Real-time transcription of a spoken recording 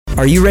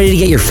Are you ready to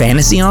get your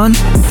fantasy on?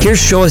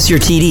 Here's Show Us Your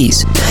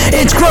TDs.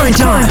 It's grind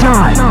time!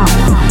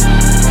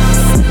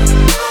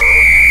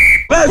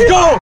 Let's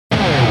go!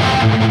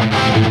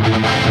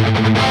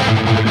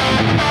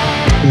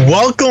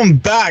 Welcome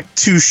back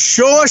to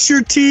Show Us Your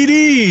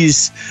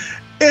TDs.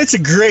 It's a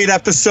great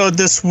episode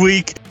this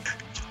week.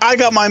 I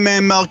got my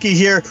man Melky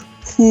here,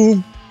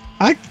 who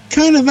I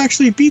kind of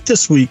actually beat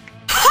this week.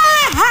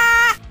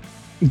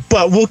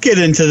 But we'll get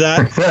into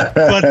that. But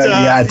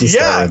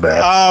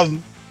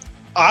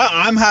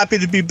I'm happy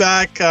to be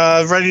back,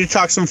 ready to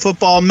talk some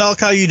football. Melk,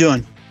 how you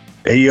doing?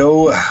 Hey,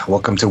 yo,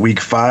 welcome to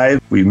week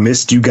 5. We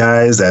missed you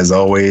guys, as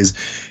always.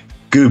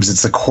 Goobs,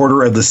 it's a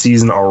quarter of the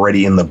season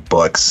already in the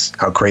books.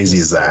 How crazy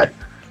is that?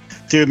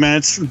 Dude,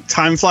 man,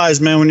 time flies,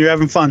 man, when you're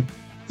having fun.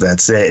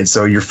 That's it. And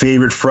so your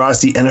favorite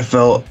frosty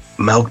NFL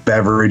milk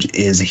beverage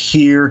is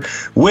here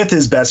with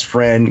his best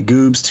friend,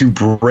 Goobs, to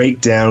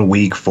break down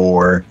week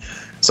 4.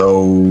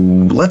 So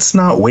let's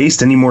not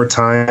waste any more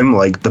time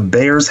like the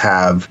Bears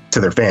have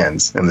to their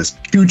fans in this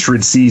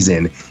putrid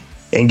season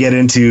and get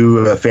into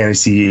a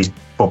fantasy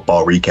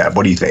football recap.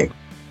 What do you think?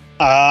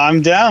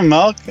 I'm down,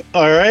 Melk.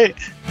 All right.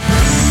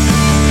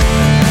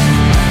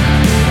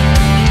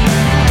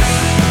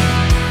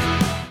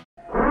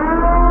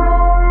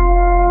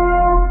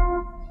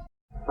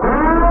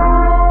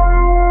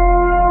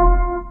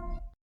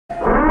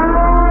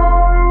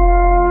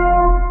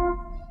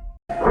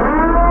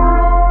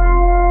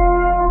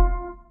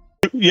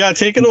 Yeah,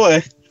 take it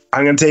away.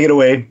 I'm going to take it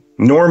away.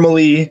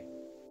 Normally,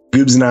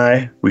 Goobs and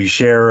I, we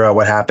share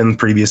what happened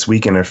previous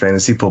week in our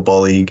fantasy football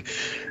league,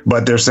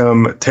 but there's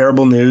some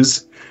terrible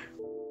news.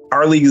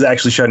 Our league is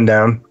actually shutting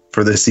down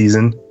for this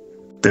season.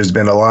 There's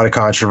been a lot of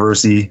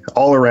controversy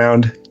all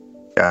around.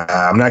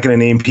 I'm not going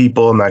to name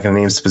people. I'm not going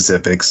to name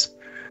specifics,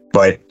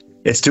 but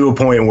it's to a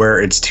point where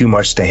it's too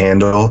much to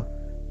handle.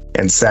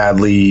 And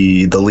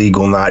sadly, the league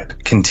will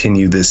not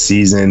continue this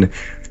season.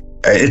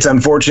 It's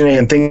unfortunate,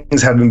 and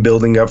things have been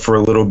building up for a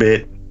little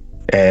bit,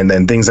 and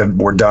then things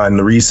were done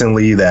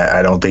recently that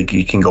I don't think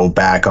you can go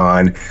back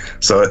on.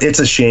 So it's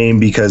a shame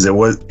because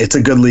it's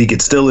a good league.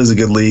 It still is a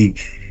good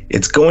league.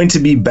 It's going to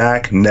be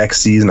back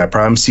next season. I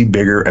promise you,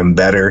 bigger and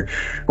better.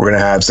 We're going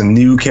to have some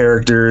new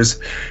characters.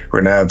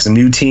 We're going to have some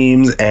new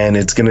teams, and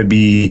it's going to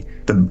be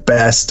the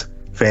best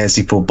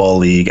fantasy football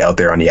league out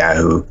there on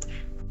Yahoo.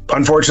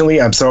 Unfortunately,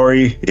 I'm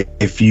sorry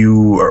if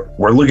you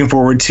were looking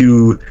forward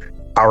to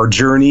our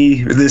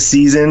journey this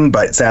season,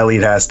 but sadly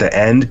it has to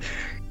end.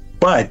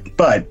 But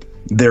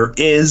there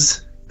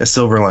is a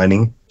silver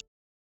lining.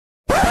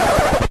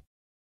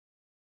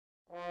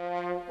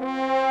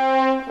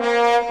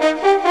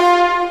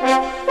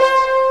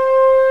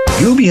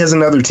 Goobie has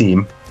another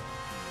team,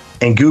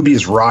 and Goobie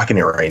is rocking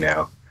it right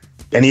now.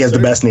 And he has the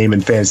best name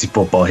in fantasy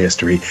football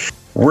history.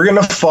 We're going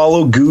to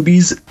follow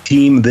Goobie's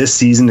team this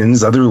season in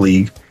his other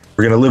league.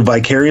 We're going to live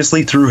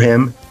vicariously through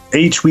him.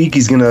 Each week,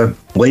 he's going to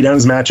lay down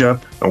his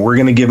matchup, and we're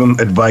going to give him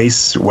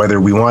advice, whether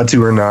we want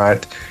to or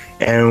not,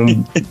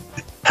 and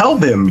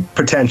help him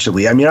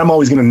potentially. I mean, I'm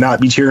always going to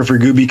not be cheering for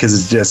Goobie because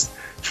it's just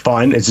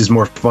fun. It's just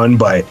more fun.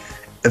 But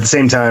at the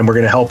same time, we're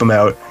going to help him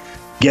out,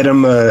 get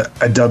him a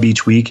dub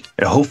each week,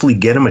 and hopefully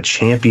get him a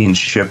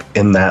championship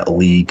in that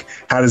league.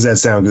 How does that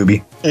sound,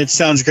 Goobie? It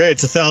sounds great.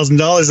 It's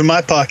 $1,000 in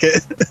my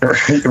pocket.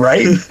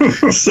 Right?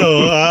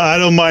 So I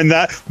don't mind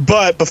that.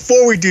 But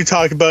before we do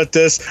talk about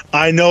this,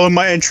 I know in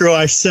my intro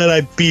I said I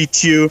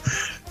beat you.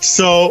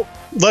 So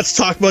let's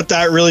talk about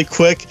that really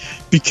quick,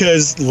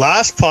 because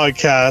last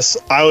podcast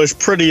I was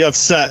pretty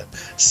upset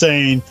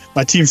saying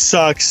my team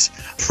sucks,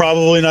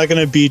 probably not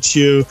going to beat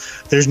you.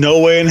 There's no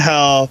way in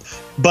hell.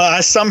 But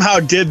I somehow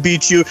did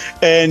beat you.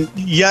 And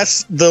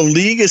yes, the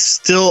league is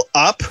still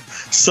up.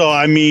 So,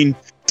 I mean,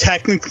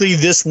 technically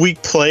this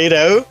week played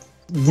out.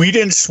 We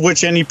didn't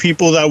switch any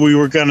people that we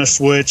were going to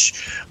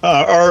switch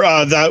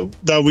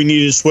that we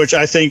needed to switch.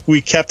 I think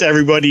we kept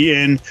everybody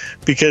in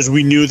because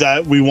we knew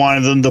that we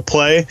wanted them to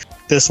play.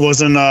 This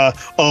wasn't the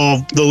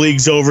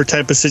league's over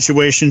type of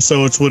situation,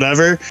 so it's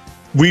whatever.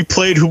 We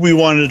played who we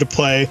wanted to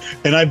play,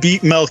 and I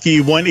beat Melky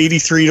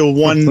 183 to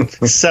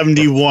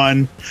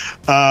 171.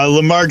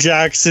 Lamar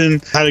Jackson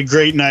had a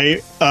great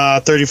night,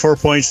 34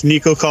 points.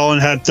 Nico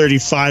Collins had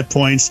 35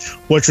 points,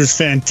 which was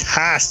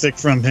fantastic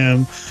from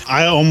him.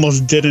 I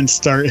almost didn't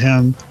start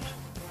him.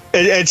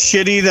 It's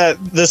shitty that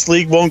this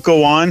league won't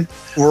go on.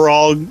 We're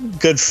all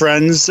good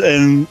friends,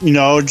 and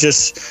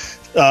just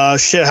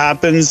shit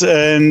happens,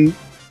 and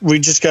we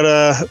just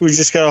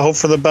gotta hope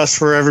for the best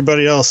for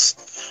everybody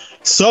else.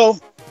 So,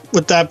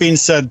 with that being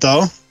said,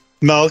 though,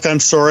 Melk, I'm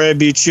sorry I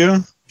beat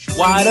you.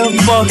 Why the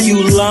fuck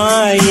you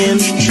lying?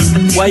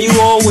 Why you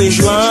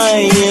always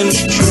lying?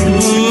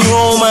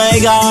 Oh my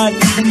God,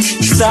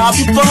 stop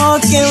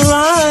fucking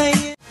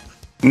lying.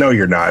 No,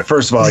 you're not.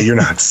 First of all, you're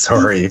not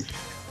sorry.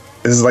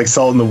 This is like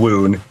salt in the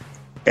wound.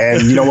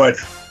 And you know what?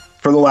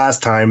 For the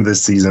last time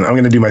this season, I'm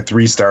going to do my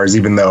 3 stars,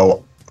 even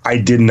though I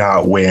did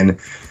not win.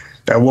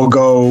 And we'll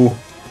go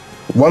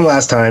one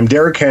last time.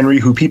 Derrick Henry,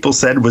 who people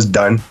said was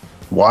done,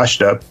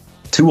 washed up,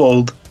 too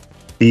old.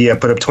 He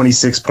put up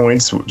 26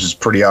 points, which is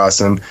pretty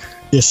awesome.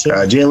 Yes,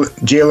 sir.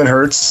 Jalen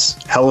Hurts,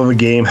 hell of a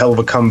game, hell of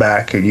a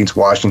comeback against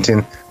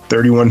Washington,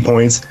 31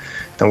 points.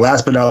 And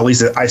last but not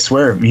least, I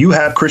swear, if you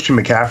have Christian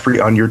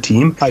McCaffrey on your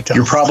team,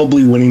 you're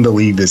probably winning the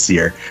league this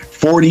year.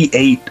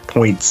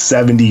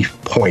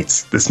 48.70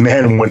 points. This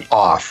man went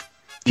off.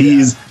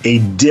 He's a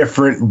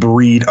different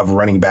breed of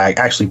running back,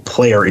 actually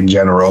player in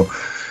general.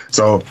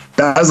 So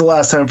that was the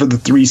last time for the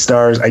 3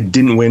 stars. I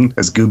didn't win,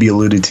 as Goobie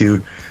alluded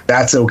to.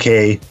 That's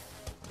okay.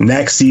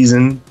 Next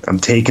season, I'm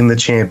taking the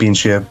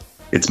championship.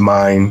 It's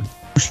mine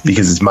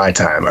because it's my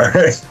time. All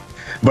right.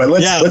 But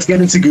let's get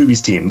into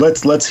Goobie's team.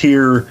 Let's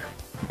hear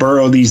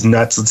Burrow these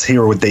nuts. Let's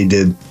hear what they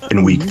did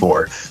in week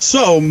 4.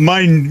 So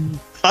my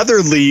other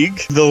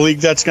league, the league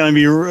that's going to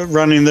be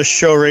running the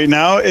show right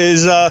now,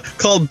 is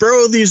called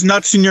Burrow These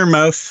Nuts in Your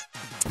Mouth.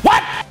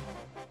 What?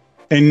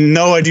 And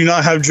no, I do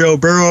not have Joe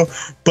Burrow,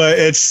 but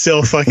it's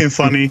still fucking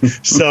funny.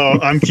 So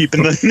I'm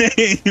keeping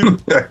the name.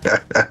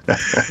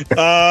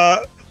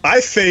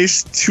 I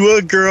faced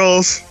 2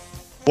 girls,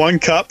 1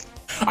 cup.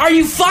 Are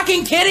you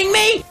fucking kidding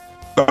me?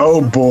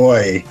 Oh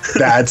boy,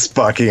 that's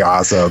fucking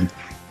awesome.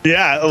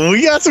 Yeah,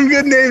 we got some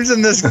good names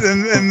in this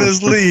in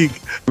this league.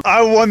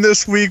 I won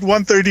this week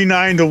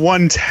 139 to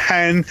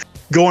 110,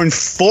 going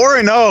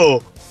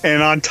 4-0,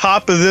 and on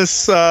top of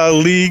this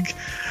league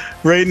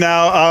right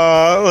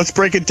now, let's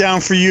break it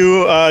down for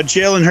you.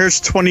 Jalen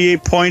Hurts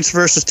 28 points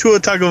versus Tua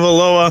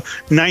Tagovailoa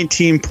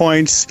 19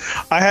 points.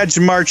 I had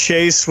Jamar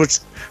Chase, which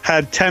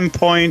had 10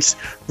 points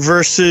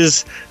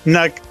versus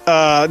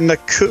Nakua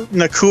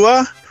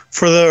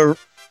for the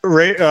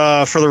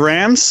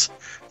Rams.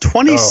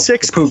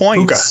 26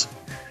 points. Puka.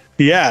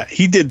 Yeah,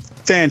 he did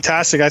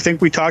fantastic. I think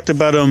we talked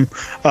about him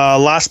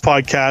last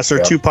podcast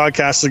or 2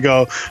 podcasts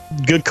ago.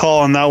 Good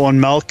call on that one,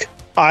 Melk.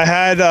 I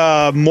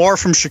had Moore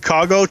from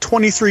Chicago,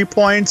 23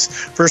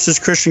 points versus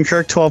Christian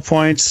Kirk, 12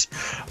 points.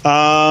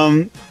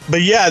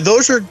 But yeah,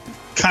 those are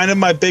kind of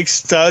my big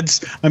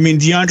studs. I mean,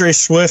 DeAndre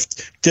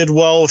Swift did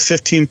well with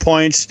 15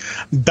 points.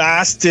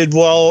 Bass did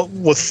well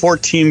with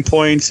 14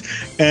 points.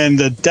 And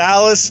the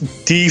Dallas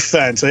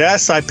defense,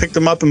 yes, I picked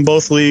them up in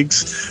both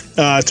leagues,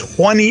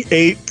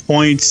 28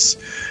 points.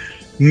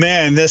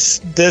 Man,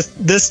 this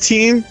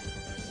team,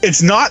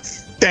 it's not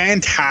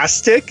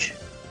fantastic,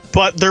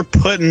 but they're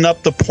putting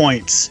up the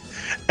points.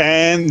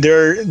 And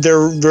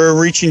they're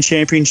reaching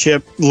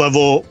championship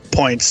level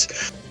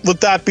points. With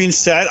that being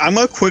said, I'm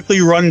going to quickly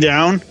run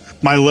down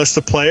my list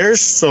of players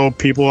so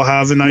people will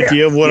have an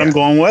idea of what I'm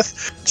going with.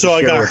 So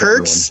I got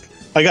Hurts,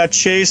 I got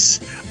Chase,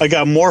 I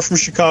got Moore from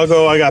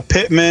Chicago, I got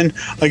Pittman,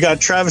 I got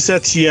Travis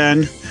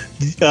Etienne,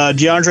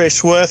 DeAndre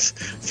Swift,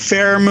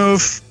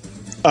 Fairmouth,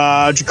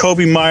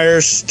 Jacoby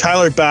Myers,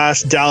 Tyler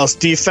Bass, Dallas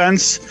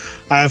defense.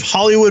 I have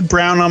Hollywood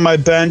Brown on my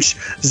bench,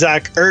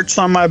 Zach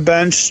Ertz on my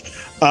bench,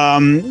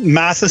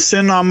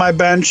 Matheson on my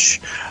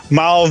bench,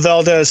 Mal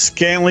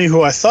Valdez-Scantling,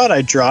 who I thought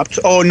I dropped.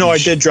 Oh, no, I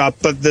did drop,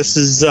 but this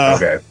is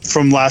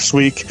from last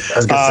week. I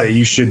was going to say,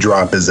 you should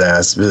drop his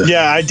ass.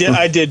 Yeah,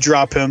 I did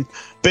drop him.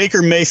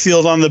 Baker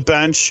Mayfield on the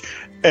bench,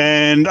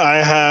 and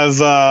I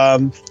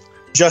have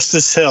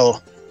Justice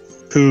Hill,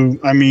 who,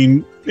 I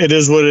mean, it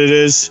is what it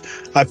is.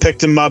 I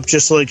picked him up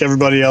just like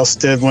everybody else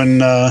did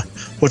when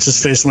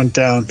what's-his-face went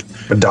down.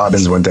 When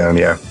Dobbins went down,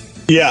 yeah.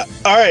 Yeah,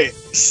 all right,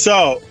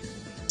 so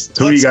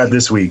who you got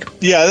this week?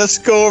 Yeah, let's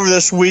go over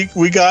this week.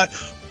 We got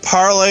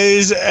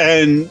parlays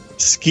and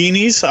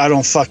skeenies. I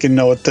don't fucking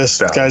know what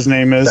this guy's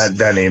name is.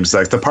 That name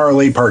sucks. The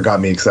parlay part got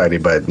me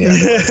excited, but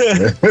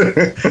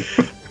yeah.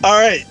 All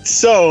right,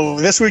 so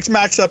this week's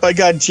matchup, I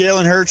got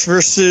Jalen Hurts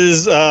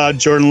versus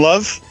Jordan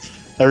Love,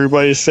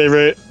 everybody's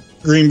favorite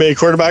Green Bay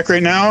quarterback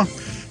right now.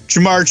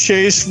 Jamar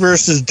Chase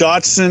versus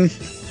Dotson.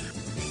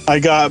 I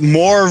got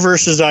Moore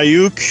versus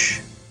Ayuk.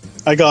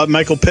 I got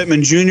Michael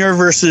Pittman Jr.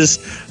 versus,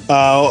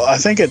 I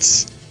think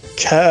it's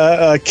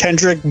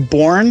Kendrick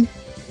Bourne.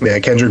 Yeah,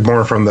 Kendrick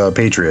Bourne from the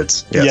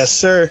Patriots. Yes,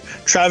 sir.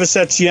 Travis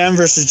Etienne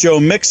versus Joe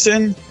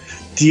Mixon.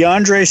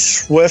 DeAndre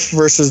Swift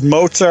versus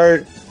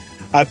Mozart.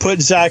 I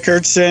put Zach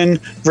Ertz in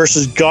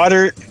versus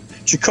Goddard.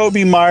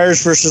 Jacoby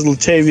Myers versus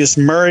Latavius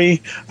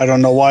Murray. I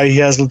don't know why he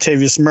has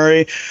Latavius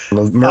Murray.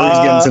 Murray's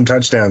getting some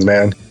touchdowns,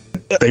 man.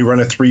 They run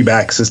a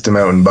 3-back system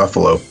out in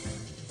Buffalo.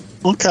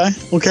 Okay.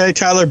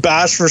 Tyler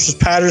Bass versus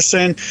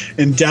Patterson,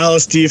 and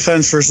Dallas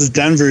defense versus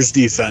Denver's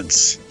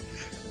defense.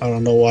 I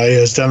don't know why he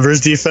has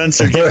Denver's defense.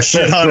 They're getting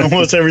shit on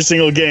almost every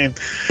single game.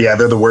 Yeah,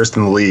 they're the worst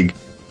in the league.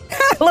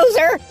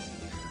 Loser.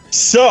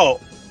 So,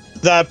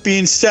 that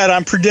being said,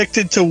 I'm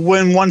predicted to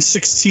win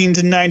 116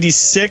 to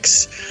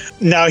 96.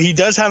 Now, he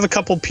does have a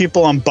couple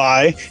people on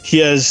bye. He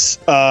has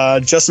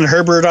Justin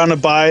Herbert on a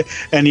bye,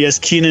 and he has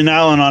Keenan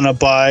Allen on a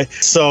bye.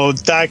 So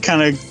that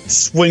kind of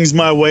swings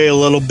my way a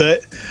little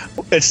bit.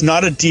 It's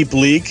not a deep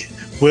league.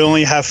 We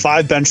only have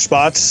 5 bench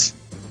spots.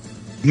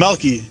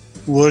 Melky,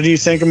 what do you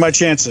think of my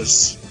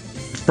chances?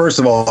 First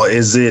of all,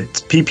 is it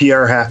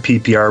PPR, half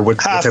PPR? What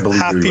type of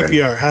league are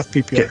you in? Half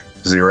PPR. Okay,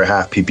 so you're a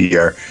half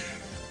PPR.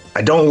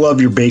 I don't love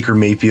your Baker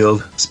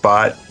Mayfield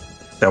spot.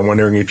 I'm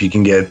wondering if you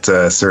can get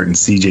a certain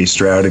CJ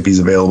Stroud if he's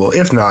available.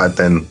 If not,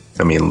 then,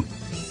 I mean,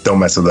 don't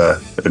mess with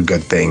a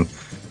good thing.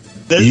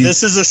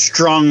 This is a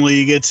strong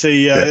league. It's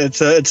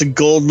a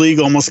gold league,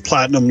 almost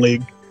platinum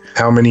league.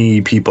 How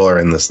many people are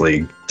in this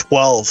league?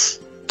 12.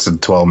 It's a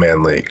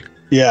 12-man league.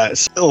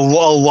 Yes, a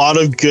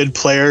lot of good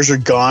players are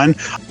gone.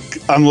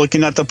 I'm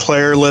looking at the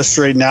player list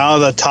right now.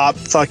 The top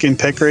fucking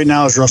pick right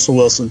now is Russell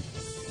Wilson.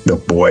 Oh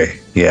boy,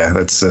 yeah,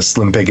 that's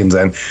slim pickings.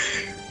 And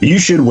you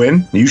should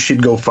win. You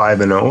should go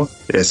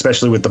 5-0,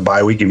 especially with the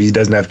bye week. If he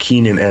doesn't have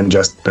Keenan and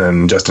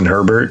Justin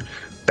Herbert,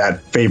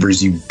 that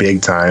favors you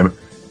big time.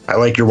 I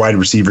like your wide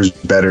receivers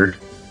better.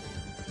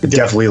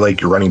 Definitely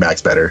like your running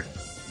backs better.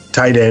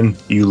 Tight end,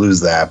 you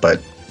lose that, but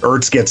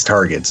Ertz gets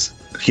targets.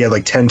 He had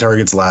like 10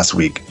 targets last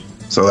week,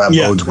 so that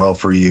bodes well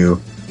for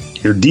you.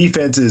 Your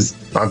defense is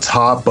on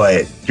top,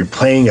 but you're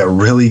playing a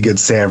really good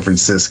San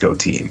Francisco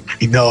team.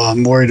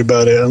 I'm worried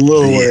about it. I'm a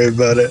little worried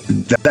about it.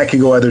 That could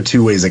go either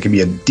two ways. It could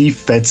be a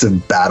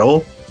defensive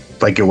battle,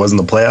 like it was in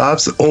the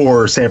playoffs,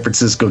 or San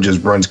Francisco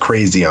just runs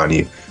crazy on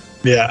you.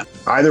 Yeah.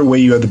 Either way,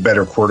 you have the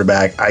better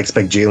quarterback. I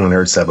expect Jalen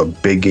Hurts to have a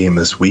big game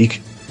this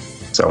week,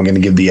 so I'm going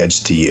to give the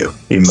edge to you,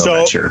 even though I'm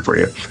not cheering for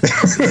you.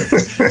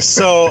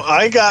 So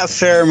I got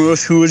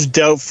Fairmouth, who is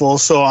doubtful.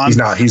 So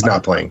he's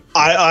not playing.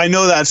 I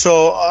know that.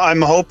 So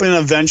I'm hoping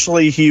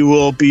eventually he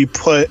will be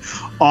put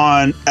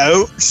on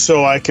out,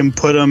 so I can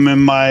put him in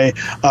my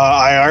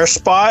IR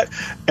spot.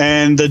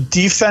 And the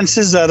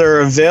defenses that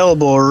are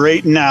available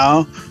right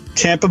now: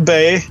 Tampa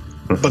Bay,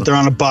 but they're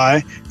on a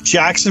bye.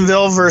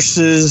 Jacksonville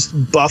versus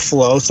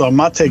Buffalo, so I'm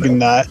not taking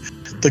that.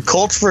 The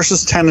Colts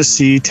versus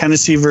Tennessee.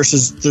 Tennessee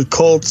versus the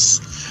Colts.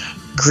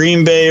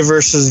 Green Bay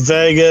versus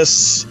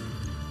Vegas.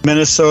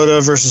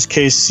 Minnesota versus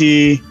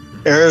KC.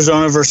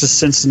 Arizona versus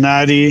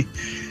Cincinnati.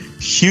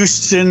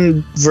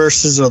 Houston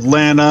versus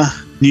Atlanta.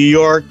 New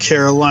York,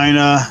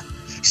 Carolina.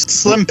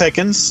 Slim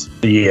pickings.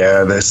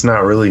 Yeah, that's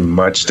not really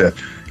much to...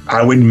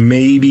 I would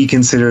maybe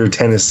consider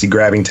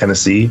grabbing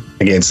Tennessee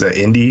against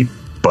Indy,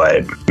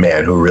 but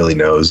man, who really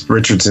knows?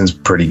 Richardson's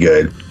pretty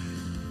good.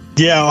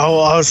 Yeah,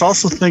 I was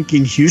also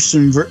thinking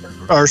Houston,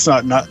 or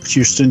not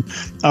Houston.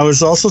 I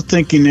was also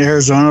thinking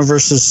Arizona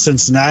versus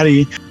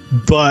Cincinnati,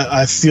 but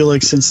I feel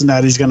like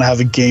Cincinnati's going to have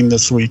a game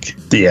this week.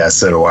 Yeah,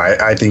 so do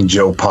I. I think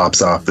Joe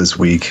pops off this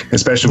week,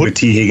 especially with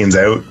T. Higgins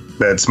out.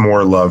 That's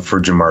more love for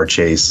Jamar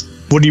Chase.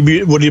 What do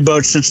you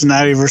about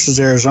Cincinnati versus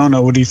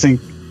Arizona? What do you think?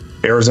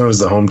 Arizona's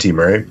the home team,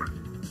 right?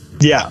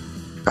 Yeah.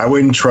 I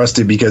wouldn't trust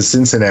it because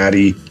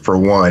Cincinnati, for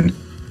one,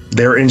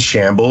 they're in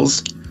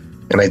shambles,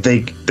 and I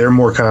think they're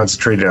more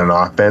concentrated on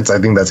offense. I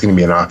think that's going to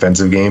be an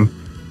offensive game.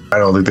 I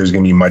don't think there's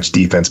going to be much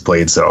defense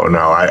played, so no,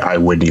 I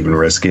wouldn't even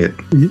risk it.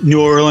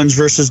 New Orleans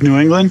versus New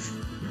England?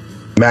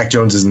 Mac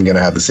Jones isn't going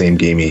to have the same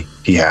game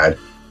he had.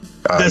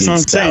 That's what I'm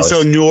saying.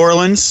 So New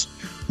Orleans,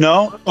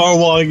 no? Oh,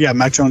 well, yeah,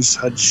 Mac Jones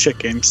had a shit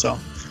game, so.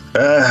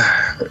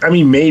 I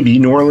mean, maybe.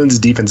 New Orleans'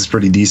 defense is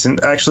pretty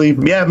decent. Actually,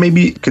 yeah,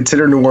 maybe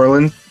consider New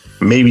Orleans,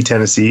 maybe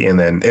Tennessee, and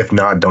then if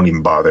not, don't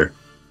even bother.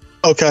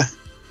 Okay.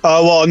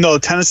 Well, no,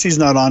 Tennessee's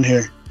not on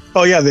here.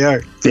 Oh, yeah, they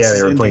are. Yeah,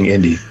 they were playing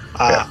Indy.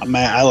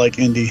 Man, I like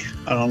Indy.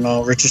 I don't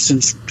know.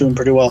 Richardson's doing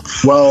pretty well.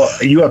 Well,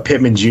 you have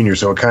Pittman Jr.,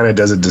 so it kind of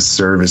does a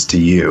disservice to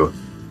you.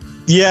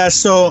 Yeah,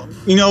 so,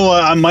 you know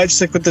what? I might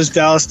stick with this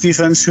Dallas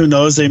defense. Who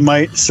knows? They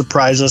might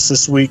surprise us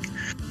this week.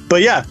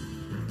 But, yeah.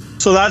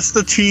 So that's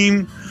the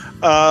team.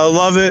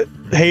 Love it,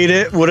 hate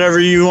it, whatever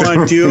you want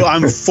to do.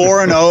 I'm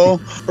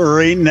 4-0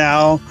 right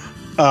now.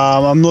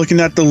 I'm looking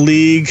at the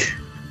league.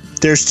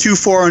 There's 2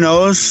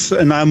 4-0s,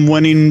 and I'm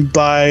winning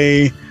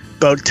by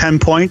about 10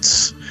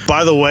 points.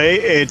 By the way,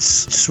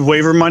 it's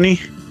waiver money,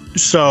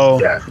 so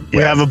we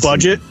have a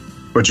budget.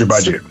 What's your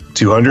budget?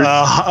 200?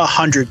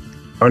 100.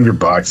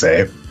 $100,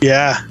 eh?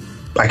 Yeah.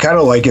 I kind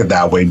of like it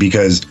that way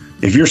because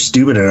if you're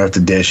stupid enough to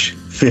dish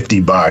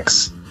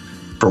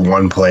 $50 for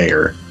one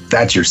player,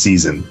 that's your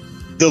season.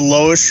 The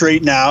lowest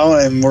rate now,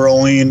 and we're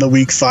only in the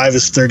week 5,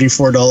 is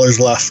 $34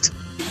 left.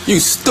 You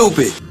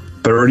stupid.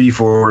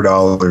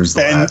 $34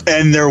 left.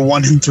 And they're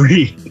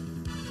 1-3.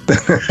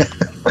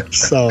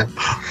 So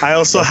I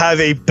also have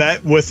a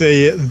bet with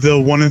the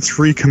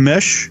 1-3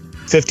 commish,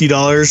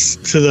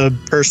 $50 to the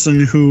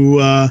person who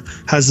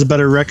has the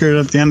better record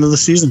at the end of the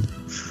season.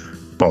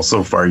 Well,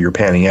 so far you're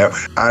panning out.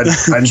 I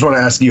just want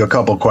to ask you a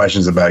couple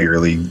questions about your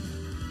league.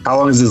 How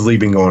long has this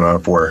league been going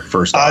on for,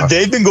 first off?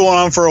 They've been going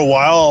on for a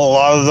while. A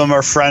lot of them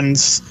are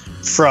friends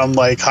from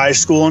like high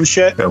school and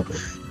shit. Okay.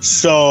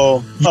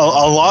 So a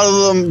lot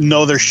of them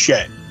know their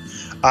shit.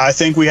 I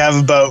think we have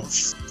about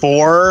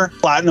 4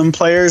 platinum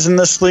players in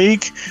this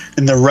league,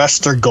 and the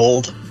rest are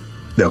gold.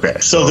 Okay.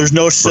 So there's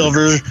no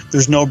silver,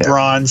 there's no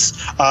bronze.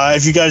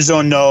 If you guys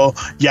don't know,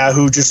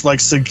 Yahoo just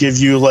likes to give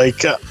you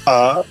like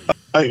a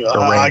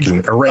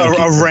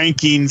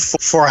ranking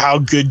for how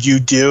good you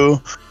do.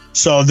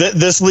 So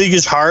this league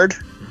is hard,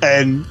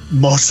 and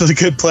most of the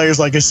good players,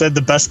 like I said,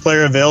 the best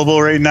player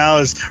available right now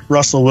is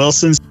Russell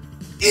Wilson.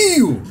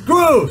 Ew,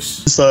 gross.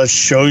 So it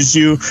shows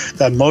you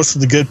that most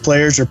of the good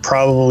players are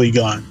probably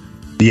gone.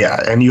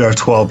 Yeah, and you have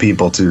 12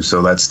 people too,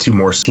 so that's 2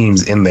 more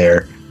teams in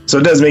there. So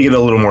it does make it a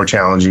little more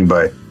challenging,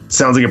 but it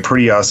sounds like a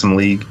pretty awesome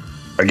league.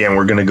 Again,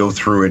 we're going to go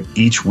through it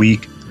each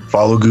week,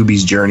 follow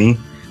Goobie's journey.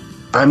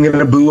 I'm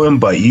gonna boo him,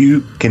 but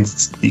you can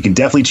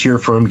definitely cheer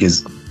for him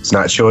because it's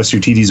not show us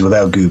your TDs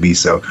without Goobie.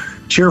 So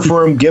cheer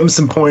for him, give him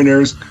some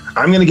pointers.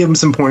 I'm gonna give him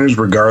some pointers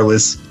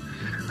regardless.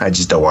 I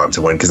just don't want him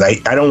to win because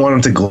I don't want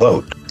him to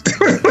gloat.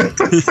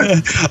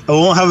 I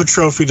won't have a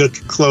trophy to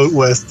gloat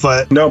with,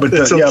 but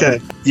it's okay.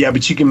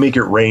 But you can make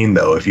it rain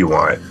though if you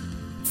want.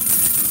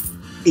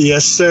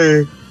 Yes,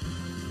 sir.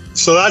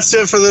 So that's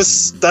it for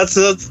this. That's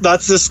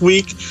this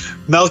week.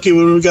 Melky,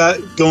 what do we got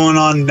going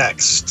on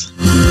next?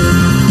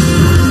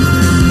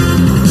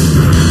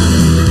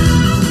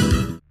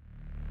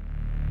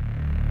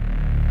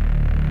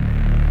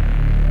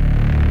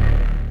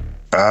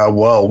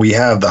 Well, we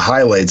have the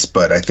highlights,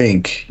 but I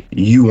think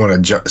you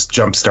want to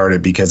jump start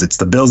it because it's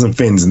the Bills and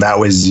Finns, and that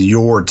was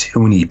your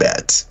toonie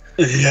bet.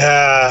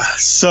 Yeah.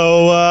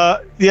 So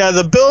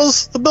the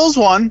Bills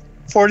won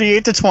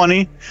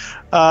 48-20.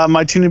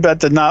 My toonie bet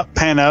did not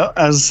pan out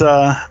as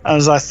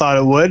I thought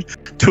it would.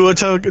 Tua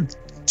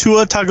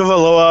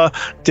Tagovailoa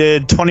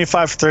did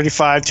 25 for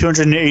 35,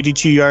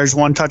 282 yards,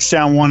 1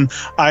 touchdown, 1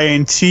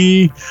 INT.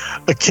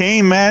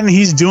 Okay, man,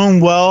 he's doing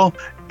well.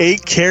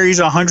 8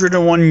 carries,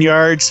 101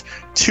 yards,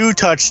 2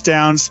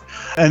 touchdowns.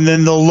 And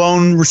then the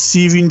lone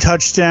receiving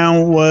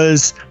touchdown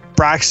was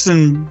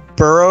Braxton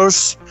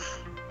Berrios,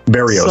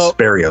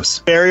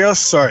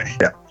 sorry.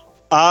 Yeah.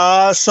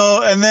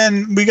 And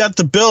then we got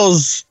the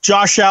Bills,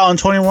 Josh Allen,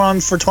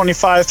 21 for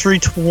 25,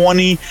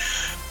 320,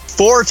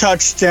 4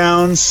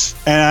 touchdowns.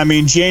 And I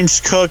mean,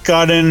 James Cook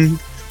got in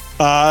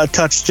a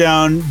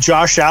touchdown.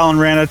 Josh Allen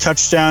ran a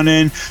touchdown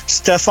in.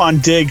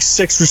 Stephon Diggs,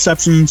 6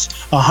 receptions,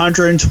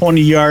 120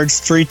 yards,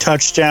 3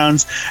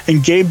 touchdowns.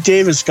 And Gabe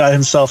Davis got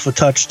himself a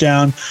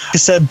touchdown. Like I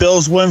said,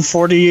 Bills win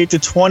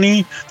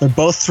 48-20. They're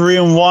both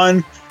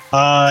 3-1.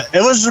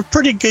 It was a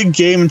pretty good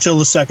game until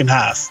the second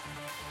half.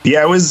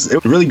 Yeah, it was a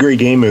really great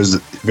game. It was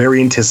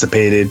very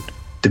anticipated.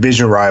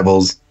 Division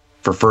rivals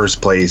for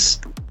first place.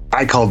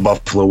 I called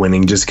Buffalo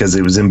winning just because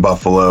it was in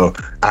Buffalo.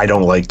 I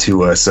don't like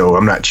Tua, so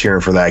I'm not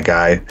cheering for that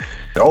guy.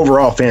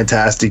 Overall,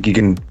 fantastic. You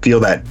can feel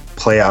that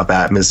playoff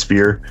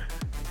atmosphere.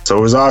 So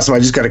it was awesome. I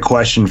just got a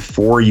question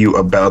for you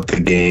about the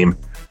game.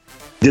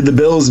 Did the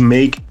Bills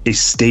make a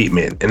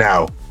statement? And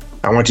now,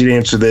 I want you to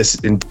answer this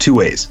in 2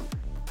 ways.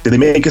 Did they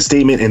make a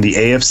statement in the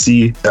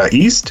AFC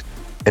East?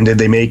 And did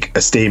they make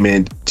a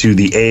statement to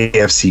the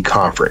AFC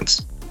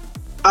Conference?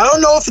 I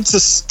don't know if it's a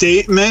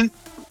statement,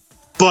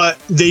 but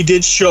they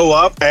did show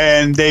up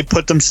and they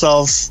put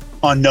themselves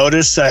on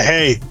notice that,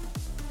 hey,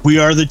 we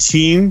are the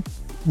team.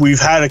 We've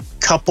had a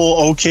couple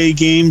okay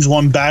games,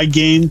 1 bad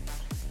game,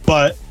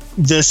 but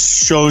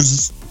this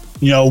shows,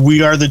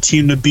 we are the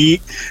team to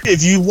beat.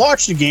 If you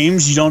watch the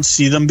games, you don't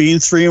see them being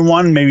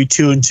 3-1, maybe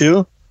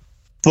 2-2.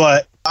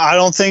 But I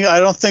don't think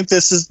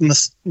this is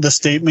the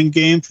statement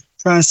game.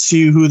 Trying to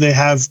see who they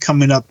have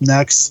coming up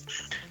next.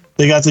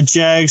 They got the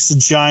Jags, the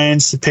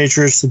Giants, the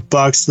Patriots, the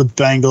Bucks, the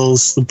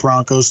Bengals, the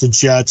Broncos, the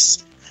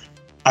Jets.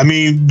 I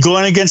mean,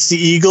 going against the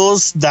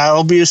Eagles,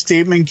 that'll be a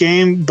statement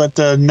game, but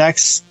the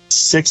next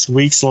 6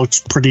 weeks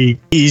looks pretty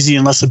easy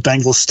unless the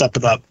Bengals step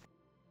it up.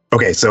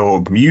 Okay,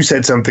 so you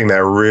said something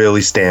that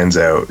really stands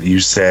out. You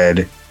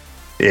said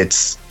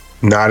it's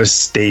not a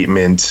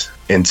statement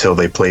until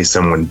they play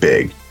someone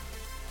big.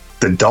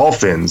 The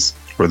Dolphins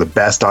were the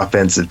best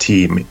offensive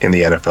team in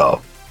the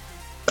NFL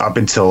up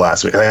until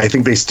last week. I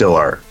think they still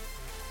are.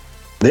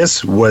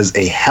 This was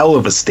a hell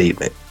of a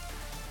statement.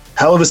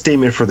 Hell of a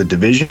statement for the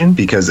division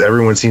because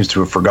everyone seems to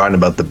have forgotten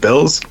about the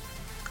Bills.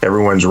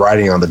 Everyone's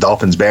riding on the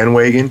Dolphins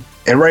bandwagon,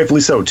 and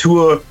rightfully so.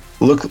 Tua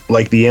looked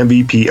like the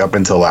MVP up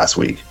until last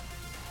week.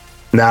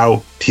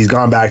 Now he's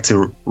gone back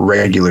to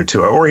regular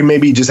Tua, or he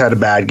maybe just had a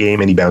bad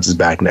game and he bounces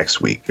back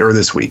next week or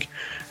this week.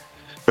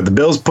 But the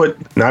Bills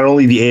put not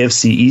only the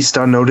AFC East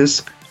on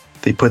notice,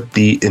 they put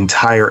the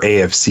entire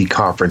AFC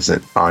conference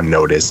on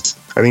notice.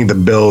 I think the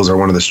Bills are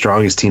one of the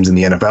strongest teams in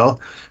the NFL.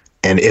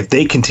 And if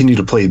they continue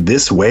to play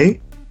this way,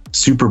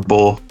 Super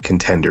Bowl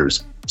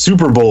contenders,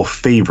 Super Bowl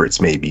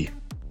favorites, maybe.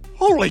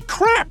 Holy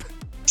crap!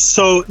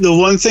 So the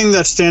one thing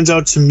that stands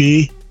out to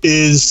me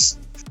is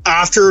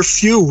after a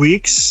few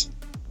weeks,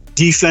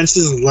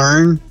 defenses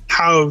learn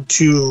how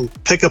to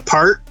pick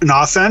apart an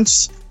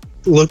offense.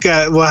 Look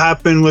at what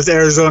happened with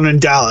Arizona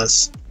and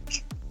Dallas.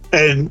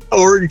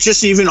 Or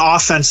just even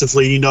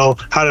offensively,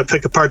 how to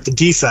pick apart the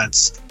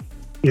defense.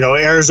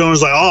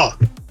 Arizona's like, oh,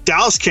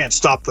 Dallas can't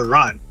stop the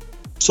run.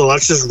 So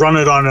let's just run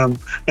it on them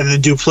and then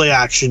do play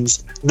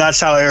actions. And that's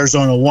how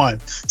Arizona won.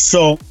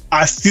 So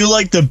I feel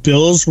like the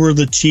Bills were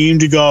the team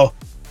to go,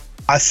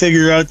 I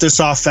figured out this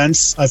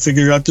offense. I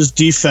figured out this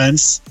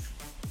defense.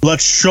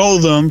 Let's show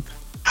them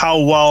how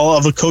well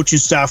of a coaching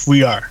staff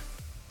we are.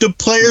 The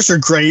players are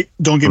great.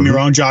 Don't get me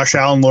wrong. Josh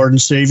Allen, Lord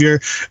and Savior,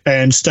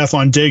 and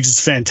Stephon Diggs is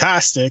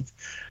fantastic.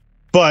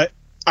 But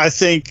I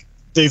think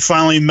they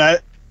finally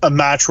met a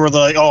match where they're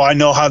like, oh, I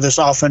know how this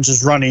offense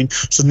is running.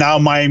 So now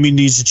Miami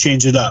needs to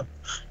change it up.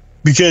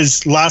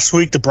 Because last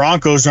week, the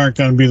Broncos aren't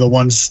going to be the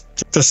ones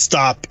to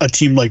stop a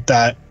team like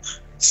that.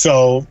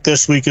 So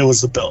this week, it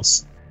was the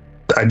Bills.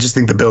 I just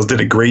think the Bills did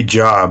a great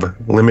job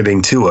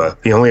limiting Tua.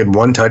 He only had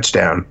 1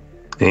 touchdown.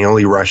 and he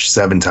only rushed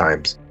 7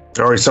 times.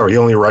 He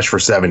only rushed for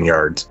 7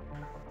 yards.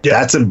 Yeah.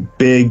 That's a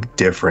big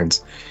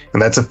difference.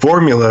 And that's a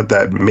formula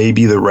that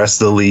maybe the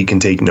rest of the league can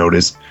take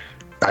notice.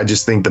 I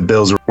just think the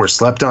Bills were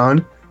slept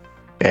on,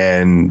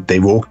 and they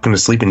woke in a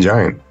sleeping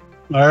giant.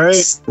 All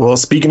right. Well,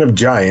 speaking of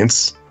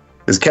giants,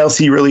 is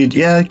Kelce really?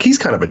 Yeah, he's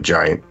kind of a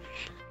giant.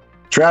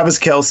 Travis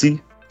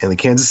Kelce and the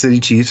Kansas City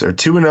Chiefs are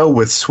 2-0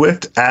 with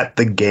Swift at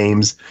the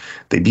games.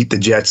 They beat the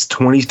Jets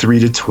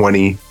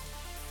 23-20.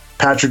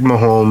 Patrick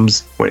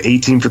Mahomes went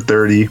 18 for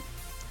 30,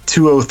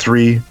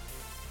 203,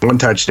 1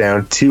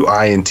 touchdown, 2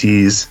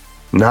 INTs.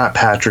 Not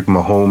Patrick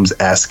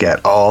Mahomes-esque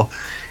at all.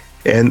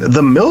 And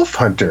the MILF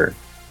Hunter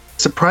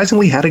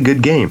surprisingly had a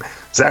good game.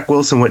 Zach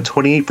Wilson went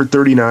 28 for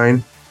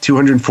 39,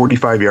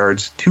 245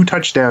 yards, 2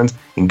 touchdowns,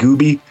 and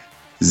Goobie,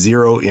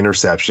 0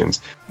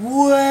 interceptions.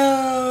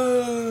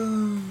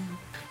 Whoa!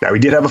 Now, he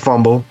did have a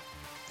fumble,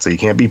 so you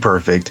can't be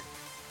perfect.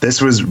 This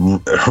was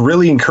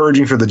really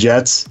encouraging for the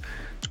Jets.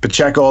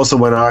 Pacheco also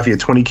went off. He had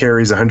 20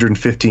 carries,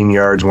 115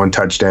 yards, 1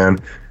 touchdown.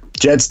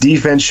 Jets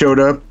defense showed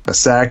up, a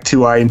sack, 2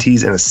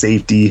 INTs, and a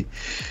safety.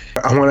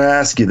 I want to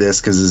ask you this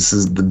because this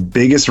is the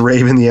biggest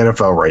rave in the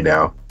NFL right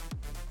now.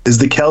 Is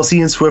the Kelce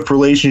and Swift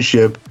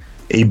relationship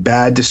a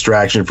bad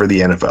distraction for the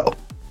NFL?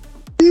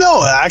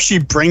 No, it actually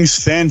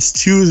brings fans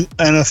to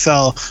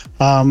NFL.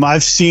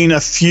 I've seen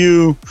a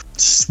few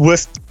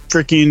Swift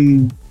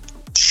freaking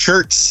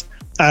shirts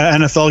at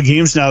NFL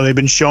games now. They've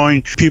been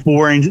showing people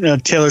wearing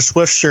Taylor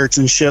Swift shirts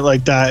and shit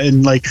like that,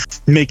 and like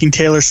making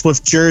Taylor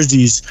Swift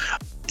jerseys.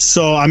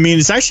 So, I mean,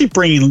 it's actually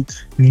bringing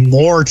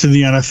more to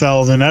the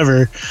NFL than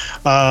ever.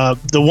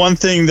 The one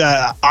thing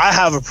that I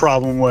have a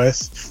problem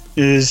with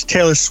is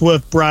Taylor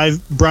Swift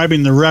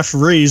bribing the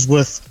referees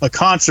with a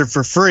concert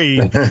for free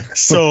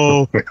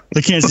so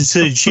the Kansas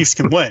City Chiefs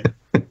can win.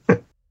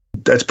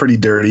 That's pretty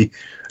dirty.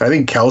 I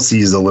think Kelce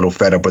is a little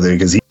fed up with it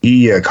because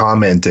he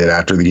commented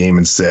after the game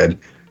and said,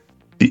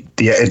 yeah,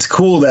 it's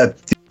cool that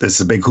this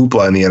is a big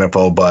hoopla in the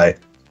NFL, but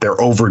they're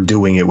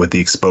overdoing it with the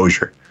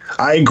exposure.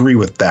 I agree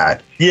with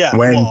that. Yeah.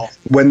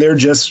 When they're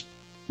just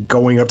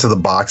going up to the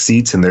box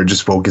seats and they're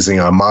just focusing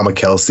on Mama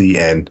Kelce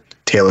and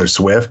Taylor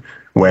Swift,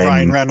 when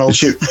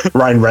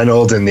Ryan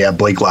Reynolds and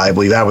Blake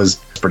Lively, that was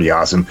pretty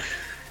awesome.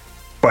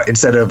 But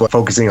instead of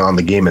focusing on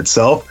the game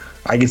itself,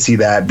 I could see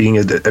that being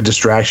a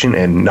distraction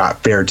and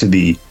not fair to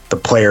the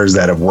players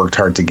that have worked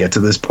hard to get to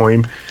this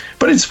point.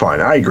 But it's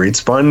fun. I agree. It's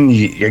fun.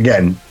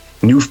 Again,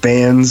 new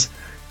fans,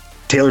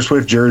 Taylor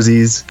Swift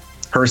jerseys,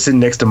 her sitting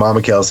next to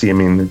Mama Kelce. I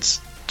mean, it's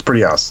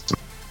pretty awesome.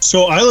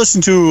 So I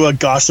listened to a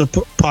gossip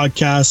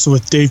podcast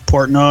with Dave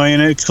Portnoy in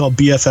it. It's called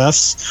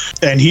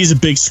BFFs, and he's a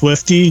big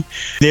Swiftie.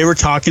 They were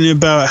talking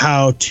about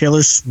how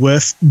Taylor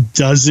Swift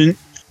doesn't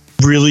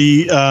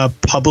really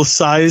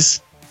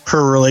publicize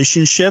her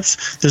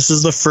relationships. This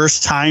is the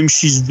first time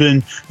she's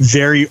been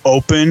very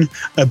open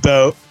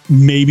about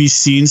maybe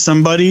seeing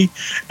somebody,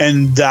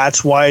 and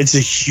that's why it's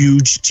a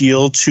huge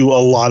deal to a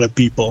lot of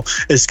people.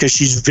 It's because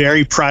she's a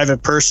very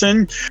private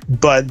person,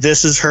 but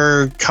this is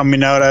her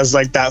coming out as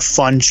like that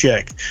fun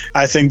chick.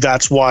 I think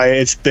that's why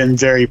it's been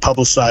very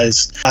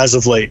publicized as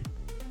of late.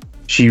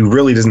 She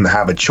really doesn't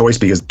have a choice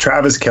because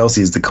Travis Kelce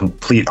is the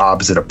complete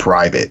opposite of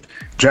private.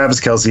 Travis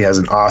Kelce has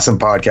an awesome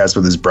podcast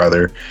with his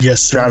brother.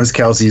 Yes, sir. Travis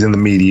Kelce's in the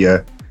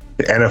media,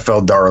 the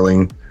NFL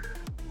darling.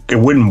 It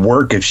wouldn't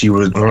work if she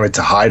wanted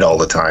to hide all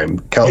the time.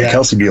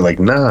 Kelce be like,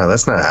 nah,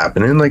 that's not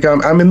happening. Like,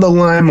 I'm in the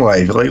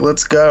limelight. Like,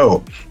 let's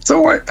go.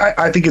 So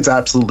I think it's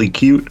absolutely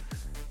cute.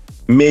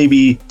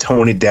 Maybe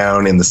tone it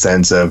down in the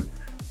sense of,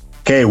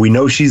 okay, we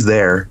know she's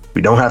there.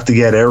 We don't have to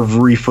get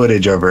every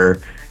footage of her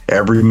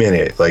every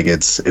minute. Like,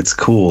 it's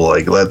cool.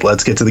 Like,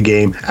 let's get to the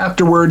game.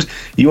 Afterwards,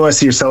 you want to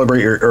see her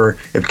celebrate, or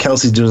if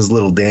Kelce's doing his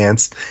little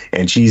dance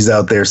and she's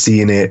out there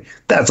seeing it,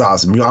 that's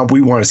awesome.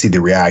 We want to see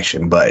the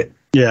reaction, but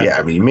yeah,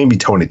 I mean, maybe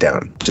tone it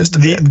down just a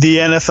bit. The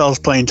NFL's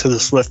playing to the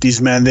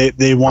Swifties, man.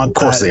 They want of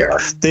course they are.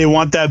 They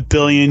want that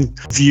billion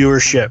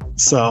viewership.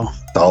 So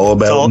it's all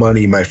about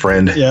money, my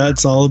friend. Yeah,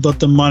 it's all about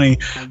the money.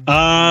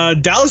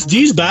 Dallas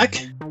D's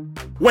back.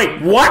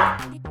 Wait,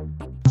 what?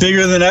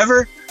 Bigger than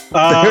ever.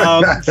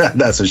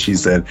 That's what she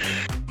said.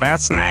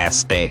 That's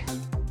nasty.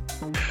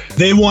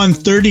 They won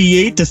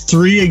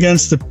 38-3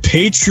 against the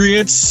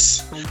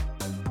Patriots.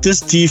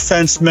 This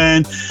defense,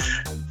 man,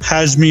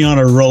 has me on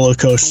a roller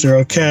coaster,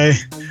 okay?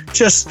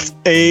 Just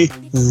a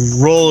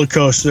roller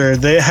coaster.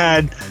 They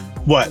had,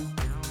 what,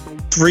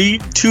 2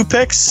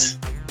 picks?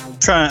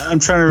 I'm trying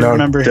to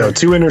remember here.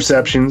 2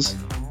 interceptions.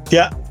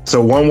 Yeah.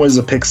 So one was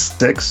a pick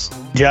 6.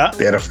 Yeah.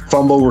 They had a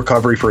fumble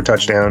recovery for a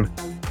touchdown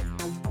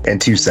and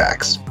 2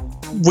 sacks.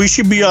 We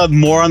should be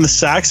more on the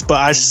sacks,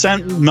 but I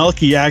sent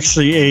Melky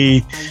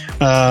actually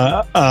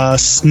a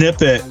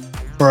snippet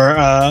or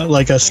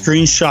like a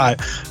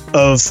screenshot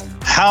of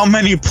how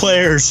many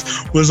players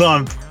was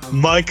on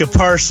Micah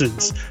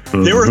Parsons.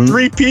 Mm-hmm. There were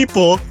 3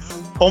 people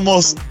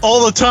almost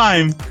all the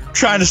time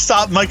trying to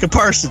stop Micah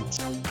Parsons.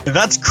 And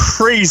that's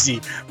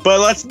crazy. But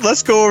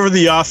let's go over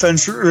the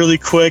offense really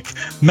quick.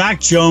 Mac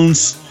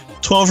Jones,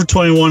 12 for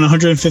 21,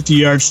 150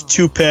 yards,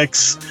 2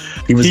 picks.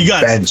 He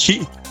got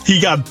benched. He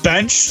got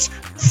benched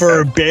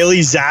for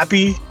Bailey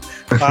Zappi,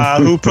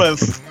 who put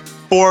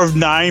 4 of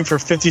 9 for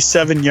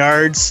 57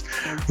 yards.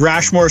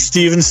 Rashmore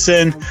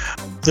Stevenson,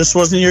 this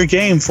wasn't your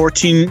game.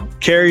 14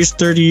 carries,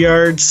 30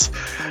 yards.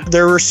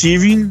 Their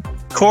receiving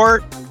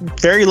core,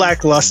 very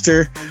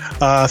lackluster.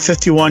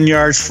 51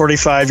 yards,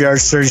 45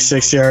 yards,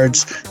 36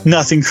 yards.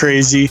 Nothing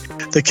crazy.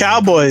 The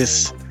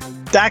Cowboys,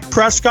 Dak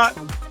Prescott,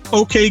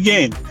 okay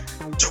game.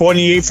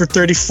 28 for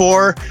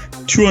 34,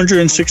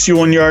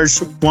 261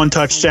 yards, 1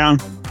 touchdown.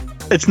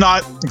 It's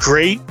not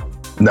great.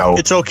 No.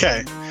 It's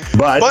okay.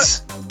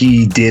 But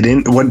he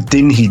didn't. What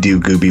didn't he do,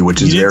 Goobie?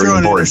 Which is very throw an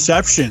important.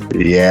 interception.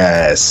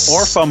 Yes.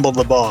 Or fumble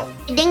the ball.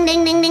 Ding,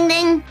 ding, ding, ding,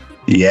 ding.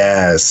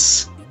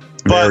 Yes.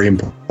 Very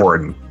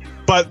important.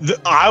 But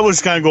I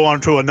was going to go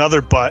on to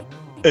another but,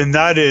 and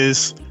that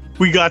is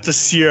we got to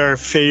see our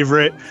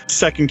favorite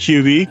second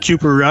QB,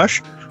 Cooper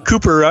Rush.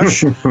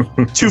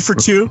 2 for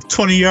 2,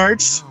 20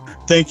 yards.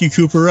 Thank you,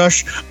 Cooper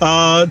Rush.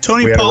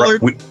 Tony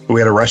Pollard. We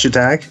had a rush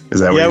attack? Is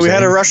that what you're saying? Yeah, we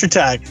had a rush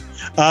attack.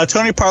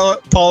 Tony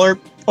Pollard,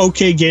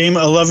 okay game,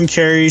 11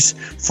 carries,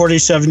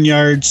 47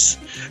 yards.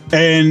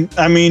 And,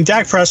 I mean,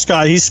 Dak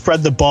Prescott, he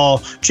spread the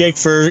ball. Jake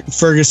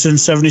Ferguson,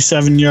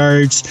 77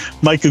 yards.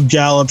 Michael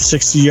Gallup,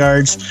 60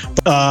 yards.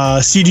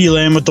 CD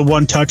Lamb with the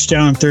 1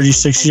 touchdown and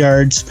 36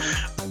 yards.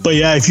 But,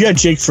 yeah, if you had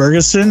Jake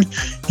Ferguson,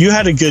 you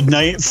had a good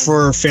night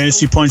for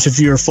fantasy points if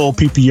you were full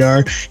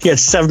PPR. He had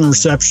 7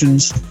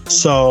 receptions,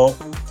 so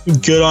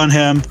good on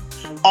him.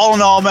 All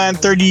in all, man,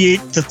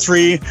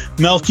 38-3.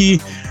 Melky,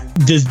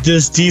 does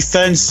this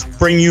defense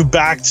bring you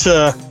back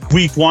to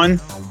week 1?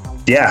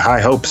 Yeah, high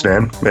hopes,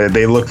 man.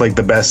 They look like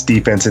the best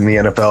defense in the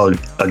NFL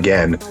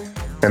again,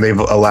 and they've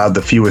allowed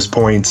the fewest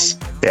points.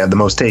 They have the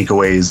most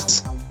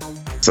takeaways,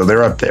 so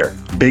they're up there.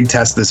 Big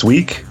test this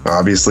week,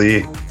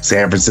 obviously.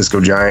 San Francisco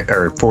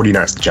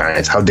 49ers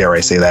Giants. How dare I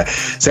say that?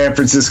 San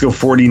Francisco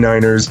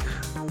 49ers,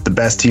 the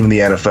best team in the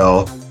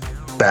NFL.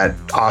 That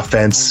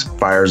offense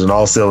fires on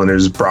all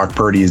cylinders. Brock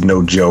Purdy is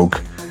no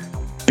joke.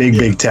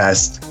 Big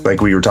test, like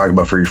we were talking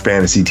about for your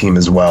fantasy team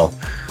as well.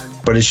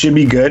 But it should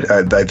be good.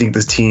 I think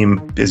this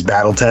team is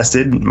battle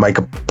tested.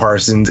 Micah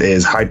Parsons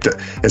is hyped.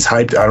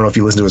 I don't know if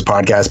you listen to his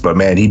podcast, but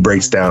man, he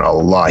breaks down a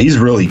lot. He's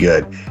really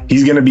good.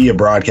 He's going to be a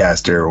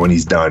broadcaster when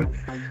he's done.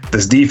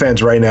 This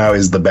defense right now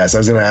is the best. I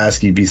was going to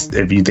ask you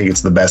if you think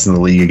it's the best in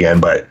the league again,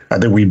 but I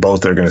think we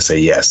both are going to say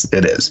yes,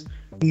 it is.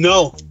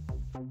 No.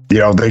 You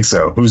don't think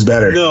so? Who's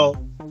better? No.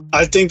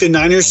 I think the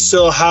Niners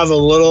still have a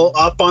little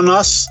up on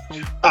us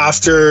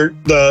after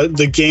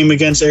the game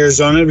against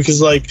Arizona,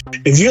 because like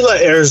if you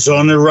let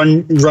Arizona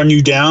run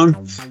you down,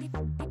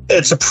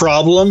 it's a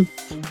problem.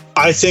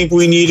 I think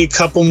we need a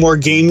couple more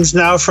games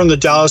now from the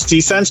Dallas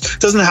defense.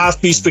 Doesn't have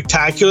to be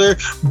spectacular,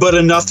 but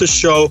enough to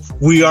show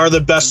we are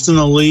the best in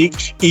the league,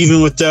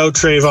 even without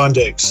Trayvon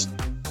Diggs.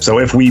 So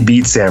if we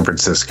beat San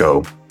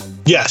Francisco,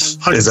 yes,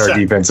 100%. Is our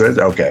defense good?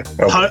 Okay.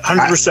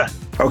 100%.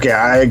 Okay,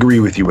 I agree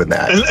with you with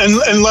that. And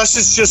unless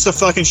it's just a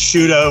fucking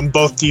shootout and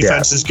both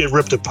defenses get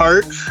ripped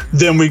apart,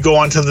 then we go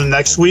on to the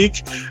next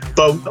week.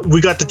 But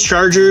we got the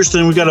Chargers,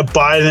 then we got a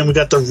bye, then we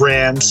got the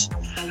Rams.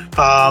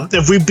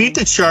 If we beat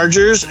the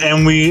Chargers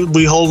and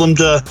we hold them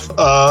to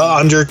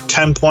under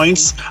 10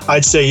 points,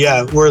 I'd say,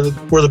 yeah, we're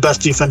the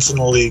best defense in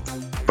the league.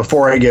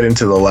 Before I get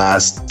into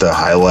the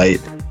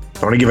highlight,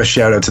 I want to give a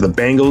shout out to the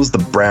Bengals, the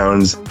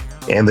Browns,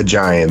 and the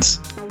Giants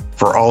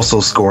for also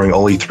scoring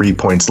only 3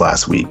 points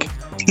last week.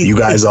 You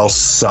guys all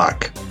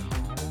suck.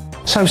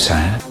 So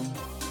sad.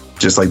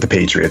 Just like the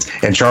Patriots.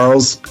 And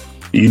Charles,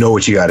 you know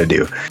what you got to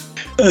do.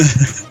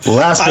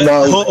 Last but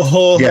not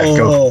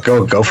least,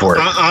 go for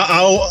it.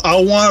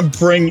 I want to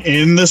bring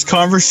in this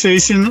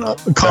conversation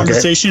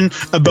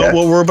about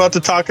what we're about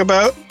to talk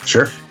about.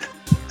 Sure.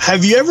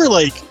 Have you ever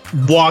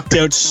walked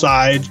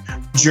outside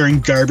during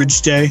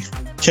garbage day?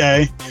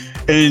 Okay.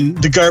 And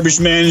the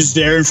garbage man is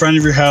there in front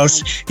of your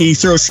house. And he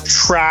throws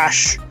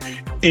trash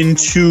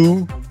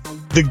into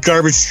the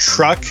garbage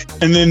truck,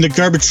 and then the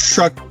garbage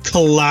truck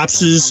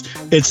collapses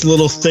its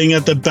little thing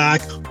at the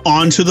back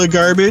onto the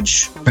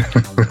garbage.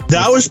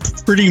 That was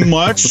pretty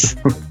much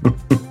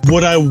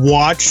what I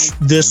watched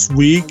this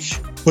week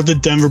with the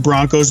Denver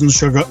Broncos and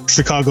the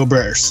Chicago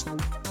Bears.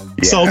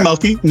 Yeah. So,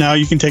 Melky, now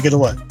you can take it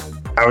away.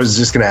 I was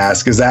just going to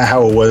ask, is that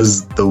how it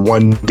was the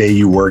one day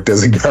you worked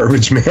as a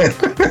garbage man?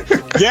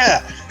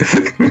 Yeah.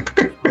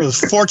 It was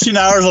 14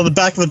 hours on the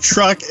back of a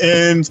truck,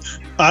 and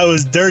I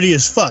was dirty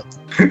as fuck.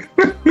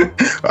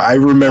 I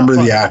remember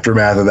the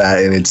aftermath of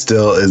that, and it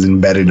still is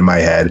embedded in my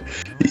head.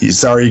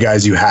 Sorry,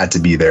 guys, you had to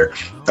be there.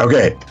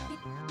 Okay.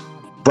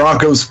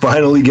 Broncos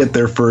finally get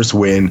their first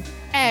win.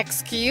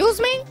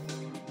 Excuse me?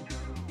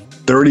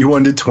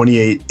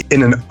 31-28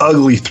 in an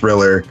ugly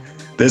thriller.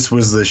 This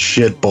was the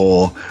shit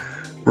bowl.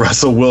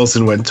 Russell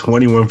Wilson went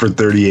 21 for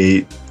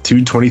 38,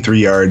 223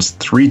 yards,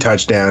 3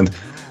 touchdowns,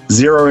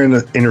 0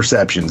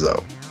 interceptions,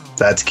 though.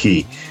 That's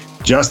key.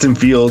 Justin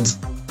Fields,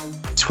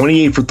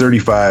 28 for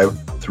 35,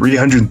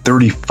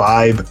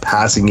 335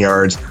 passing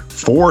yards,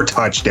 4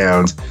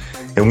 touchdowns,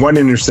 and 1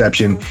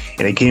 interception,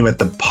 and it came at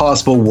the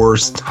possible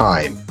worst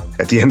time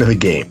at the end of the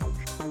game.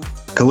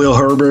 Khalil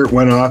Herbert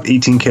went off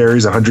 18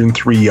 carries,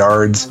 103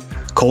 yards.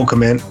 Cole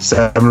Kmet,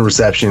 7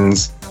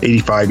 receptions,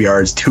 85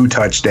 yards, 2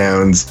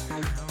 touchdowns.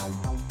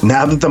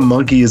 Now that the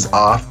monkey is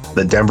off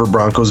the Denver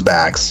Broncos'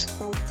 backs,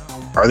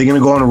 are they going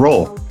to go on a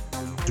roll?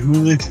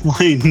 Who are they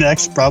playing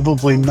next?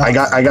 Probably not.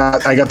 I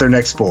got their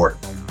next 4.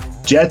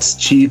 Jets,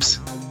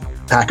 Chiefs,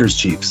 Packers,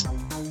 Chiefs.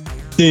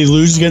 They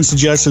lose against the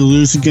Jets, they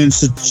lose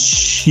against the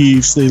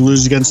Chiefs, they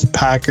lose against the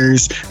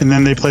Packers, and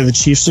then they play the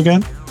Chiefs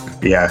again?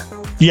 Yeah.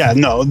 Yeah,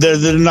 no,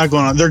 they're not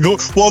going on. They are going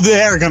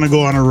to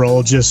go on a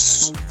roll,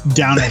 just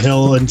down a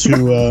hill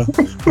into a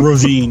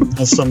ravine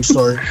of some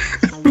sort.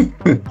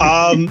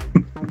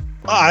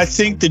 I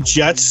think the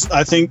Jets.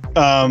 I think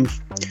it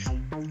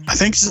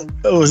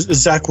was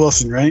Zach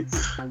Wilson, right?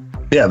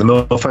 Yeah, the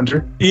MILF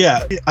Hunter.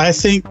 Yeah, I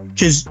think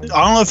because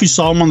I don't know if you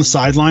saw him on the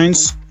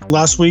sidelines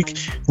last week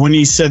when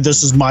he said,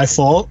 "This is my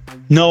fault."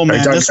 No,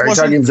 man. Are you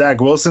talking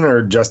Zach Wilson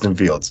or Justin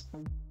Fields?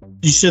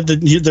 You said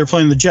that they're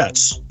playing the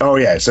Jets. Oh,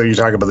 yeah. So you're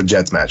talking about the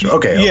Jets match.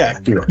 Okay. Yeah.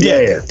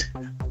 Yeah.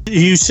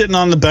 He was sitting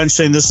on the bench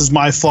saying, "This is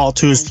my fault,"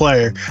 to his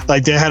player.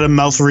 Like, they had a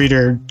mouth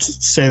reader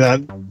say that.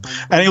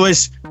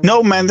 Anyways,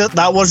 no, man,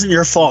 that wasn't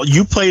your fault.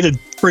 You played a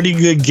pretty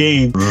good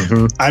game.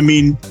 Mm-hmm. I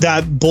mean,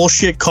 that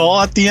bullshit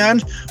call at the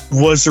end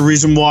was the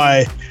reason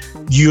why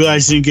you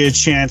guys didn't get a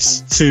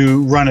chance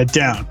to run it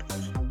down.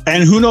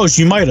 And who knows,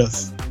 you might have.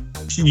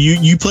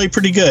 You played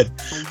pretty good.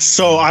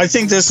 So I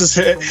think this is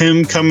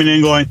him coming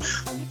in going,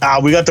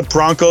 we got the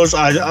Broncos.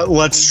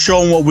 Let's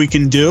show them what we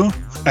can do.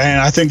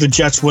 And I think the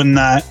Jets win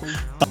that.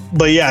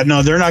 But yeah,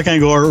 no, they're not going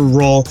to go or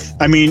roll.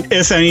 I mean,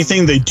 if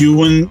anything, they do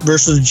win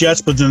versus the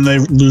Jets, but then they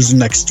lose the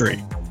next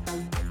 3.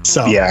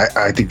 So yeah,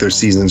 I think their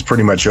season's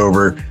pretty much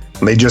over.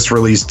 They just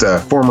released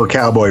former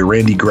Cowboy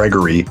Randy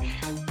Gregory.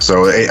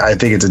 So I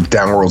think it's a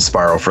downward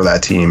spiral for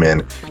that team.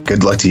 And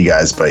good luck to you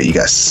guys, but you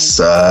guys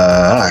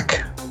suck.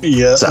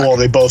 Yeah, well,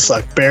 they both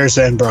suck. Bears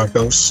and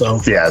Broncos.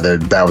 So yeah,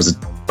 that was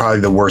probably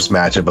the worst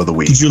matchup of the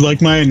week. Did you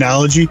like my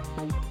analogy?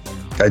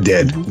 I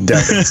did,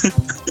 definitely.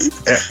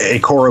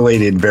 It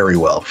correlated very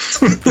well.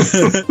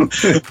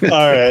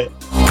 All right.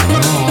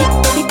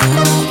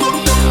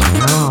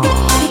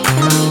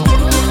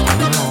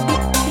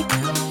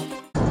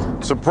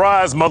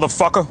 Surprise,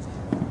 motherfucker.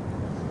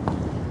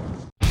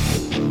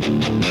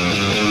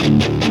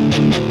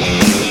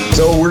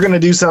 So we're going to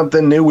do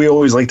something new. We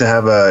always like to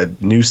have a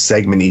new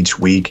segment each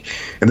week.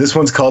 And this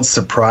one's called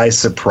Surprise,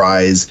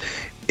 Surprise.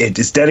 It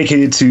is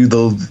dedicated to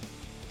the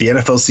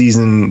NFL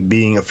season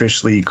being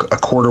officially a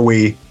quarter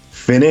way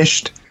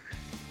finished.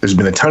 There's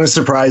been a ton of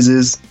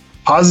surprises,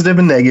 positive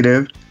and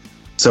negative.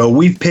 So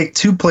we've picked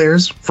 2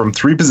 players from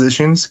 3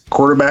 positions,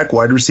 quarterback,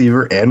 wide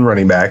receiver, and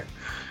running back.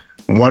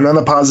 One on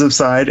the positive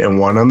side and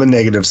one on the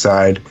negative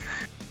side.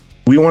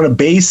 We want to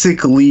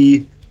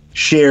basically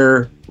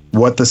share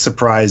what the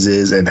surprise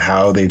is and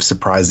how they've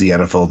surprised the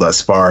NFL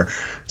thus far.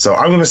 So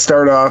I'm going to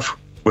start off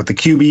with the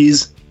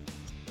QBs.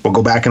 We'll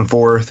go back and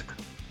forth.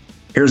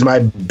 Here's my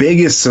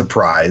biggest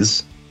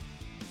surprise,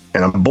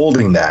 and I'm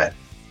bolding that.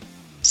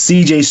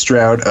 CJ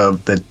Stroud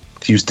of the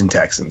Houston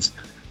Texans.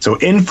 So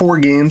in 4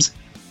 games,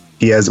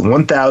 he has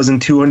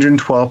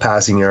 1,212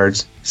 passing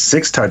yards,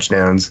 6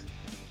 touchdowns,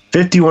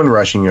 51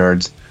 rushing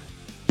yards.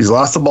 He's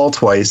lost the ball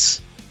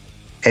twice,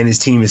 and his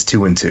team is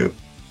 2-2.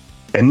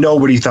 And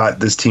nobody thought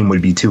this team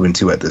would be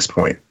 2-2 at this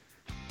point.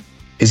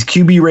 His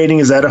QB rating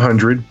is at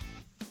 100.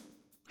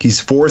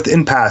 He's 4th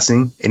in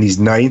passing, and he's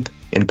 9th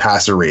in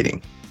passer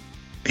rating.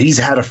 He's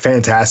had a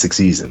fantastic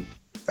season.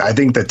 I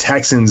think the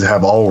Texans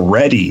have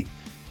already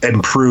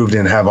improved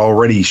and have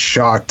already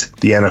shocked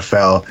the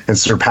NFL and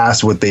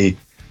surpassed what they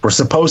were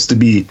supposed to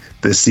be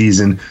this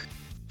season.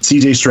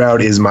 CJ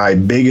Stroud is my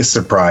biggest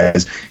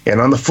surprise.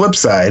 And on the flip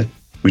side,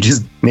 we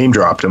just name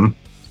dropped him,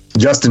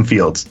 Justin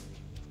Fields.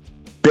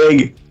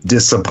 Big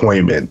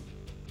disappointment.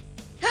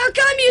 How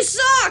come you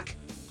suck?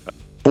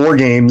 4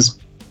 games.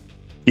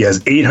 He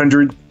has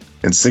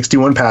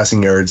 861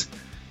 passing yards,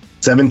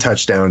 7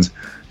 touchdowns,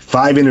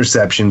 5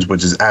 interceptions,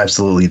 which is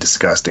absolutely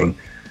disgusting.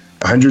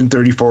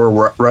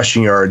 134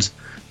 rushing yards,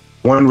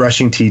 1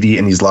 rushing TD,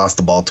 and he's lost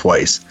the ball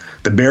twice.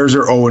 The Bears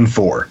are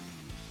 0-4,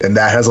 and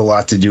that has a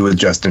lot to do with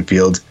Justin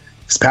Fields.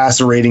 His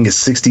passer rating is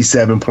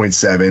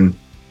 67.7,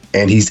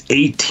 and he's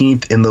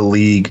 18th in the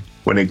league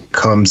when it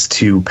comes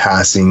to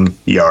passing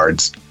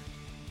yards.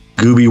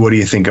 Goobie, what do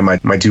you think of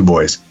my 2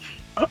 boys?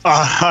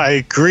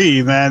 I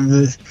agree,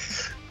 man.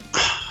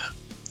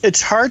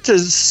 It's hard to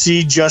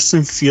see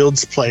Justin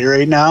Fields play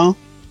right now.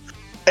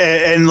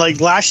 And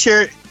like last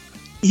year,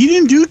 he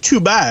didn't do too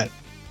bad.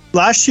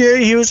 Last year,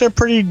 he was a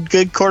pretty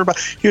good quarterback.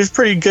 He was a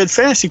pretty good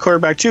fantasy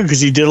quarterback, too, because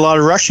he did a lot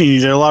of rushing. He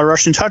did a lot of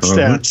rushing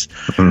touchdowns.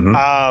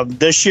 Mm-hmm.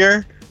 This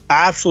year,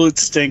 absolute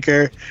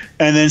stinker.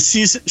 And then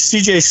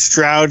CJ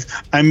Stroud,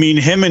 I mean,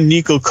 him and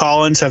Nico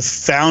Collins have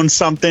found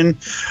something,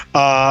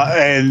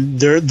 and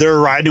they're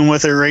riding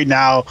with it right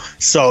now.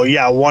 So,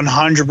 yeah,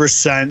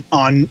 100%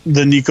 on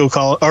the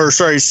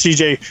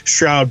CJ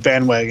Stroud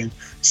bandwagon.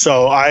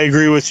 So, I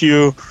agree with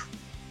you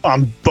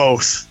on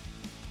both.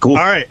 Cool.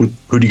 All right.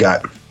 Who do you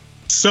got?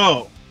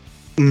 So,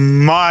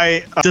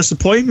 my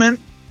disappointment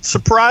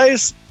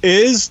surprise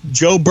is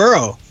Joe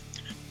Burrow.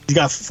 He's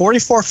got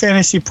 44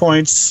 fantasy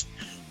points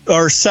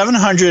or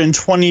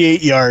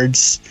 728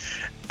 yards,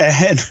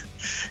 and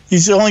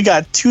he's only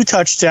got 2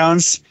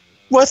 touchdowns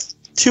with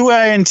 2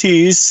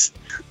 INTs.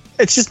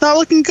 It's just not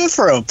looking good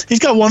for him. He's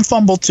got 1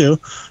 fumble too,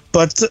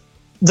 but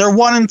they're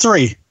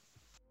 1-3,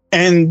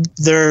 and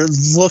they're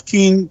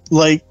looking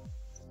like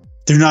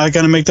they're not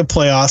going to make the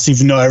playoffs,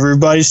 even though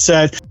everybody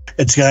said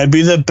it's going to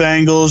be the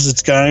Bengals,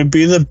 it's going to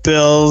be the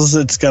Bills,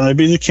 it's going to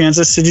be the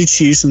Kansas City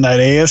Chiefs in that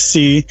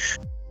AFC.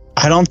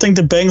 I don't think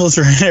the Bengals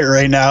are in it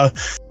right now.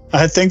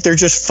 I think they're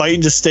just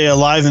fighting to stay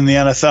alive in the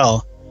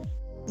NFL.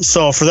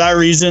 So for that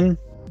reason,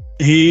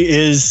 he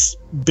has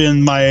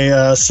been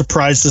my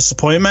surprise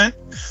disappointment.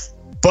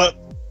 But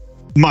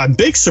my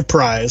big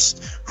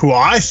surprise, who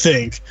I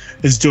think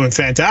is doing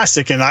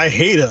fantastic, and I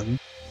hate him.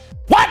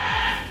 What?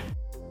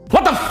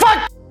 What the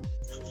fuck?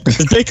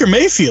 Is Baker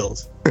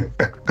Mayfield.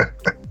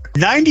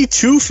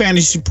 92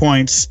 fantasy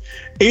points,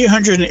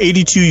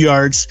 882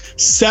 yards,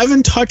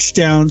 7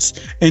 touchdowns,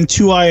 and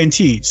 2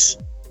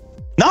 INTs.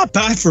 Not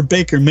bad for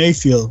Baker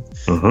Mayfield.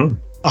 Mm-hmm.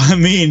 I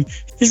mean,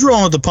 he's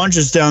rolling with the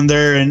punches down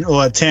there in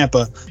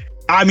Tampa.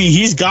 I mean,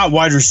 he's got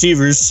wide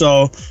receivers,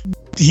 so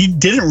he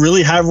didn't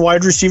really have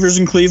wide receivers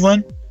in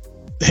Cleveland.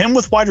 Him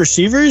with wide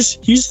receivers,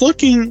 he's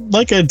looking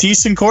like a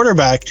decent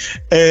quarterback,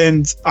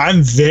 and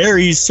I'm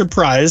very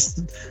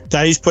surprised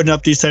that he's putting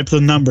up these types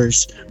of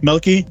numbers.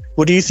 Melky,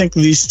 what do you think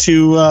of these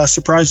 2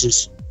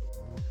 surprises?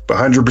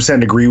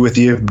 100% agree with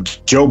you.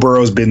 Joe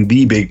Burrow's been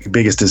the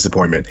biggest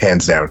disappointment,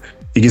 hands down.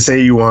 You can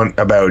say you want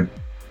about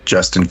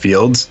Justin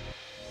Fields.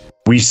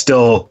 We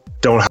still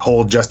don't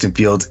hold Justin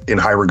Fields in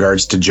high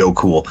regards to Joe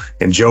Cool,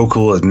 and Joe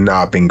Cool has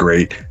not been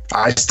great.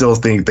 I still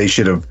think they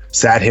should have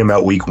sat him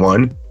out week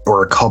 1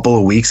 or a couple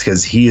of weeks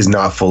because he is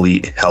not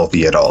fully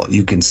healthy at all.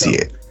 You can see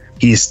it.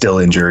 He is still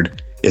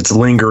injured. It's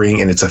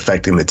lingering and it's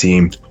affecting the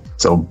team.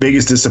 So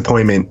biggest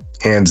disappointment,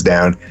 hands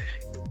down.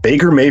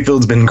 Baker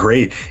Mayfield's been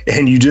great,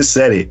 and you just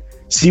said it.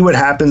 See what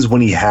happens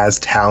when he has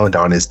talent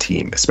on his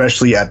team,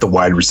 especially at the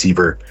wide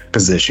receiver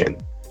position.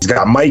 He's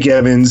got Mike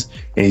Evans,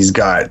 and he's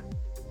got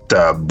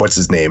what's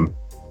his name?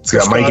 He's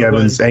got Mike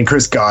Evans and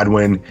Chris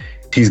Godwin.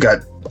 He's got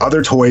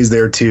other toys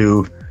there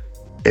too.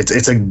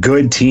 It's a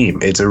good team.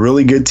 It's a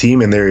really good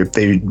team, and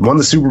they won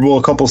the Super Bowl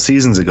a couple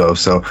seasons ago.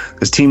 So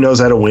this team knows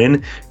how to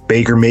win.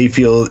 Baker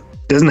Mayfield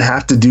doesn't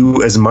have to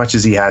do as much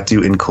as he had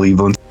to in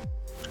Cleveland.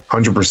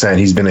 100%.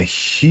 He's been a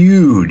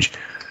huge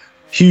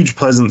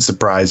pleasant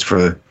surprise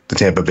for the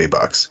Tampa Bay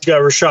Bucks. You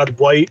got Rachaad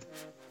White.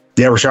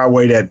 Yeah, Rachaad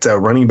White at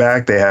running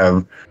back. They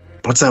have,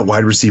 what's that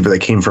wide receiver that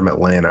came from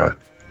Atlanta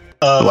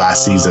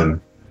last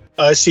season?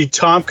 I see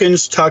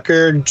Tompkins,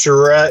 Tucker,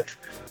 Jarrett,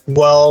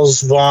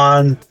 Wells,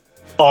 Vaughn,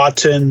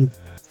 Auten.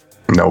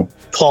 Nope.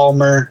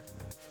 Palmer.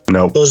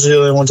 Nope. Those are the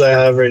only ones I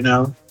have right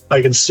now.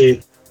 I can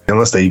see.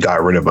 Unless they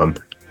got rid of them.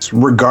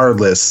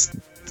 Regardless,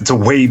 it's a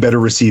way better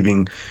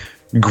receiving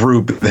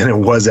group than it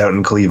was out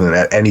in Cleveland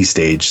at any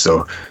stage.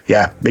 So,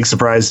 yeah, big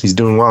surprise. He's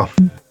doing well.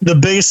 The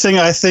biggest thing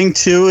I think,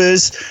 too,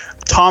 is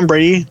Tom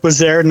Brady was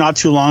there not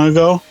too long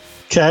ago.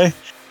 Okay.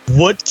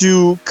 What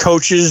do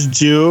coaches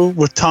do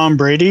with Tom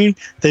Brady?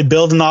 They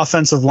build an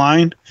offensive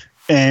line,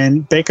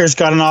 and Baker's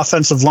got an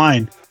offensive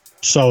line.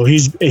 So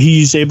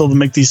he's able to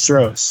make these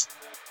throws.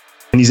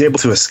 And he's able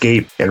to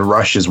escape and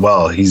rush as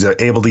well. He's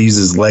able to use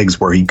his legs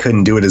where he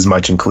couldn't do it as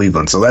much in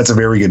Cleveland. So that's a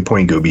very good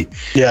point, Goobie.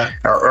 Yeah.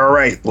 All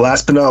right.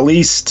 Last but not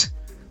least,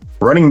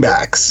 running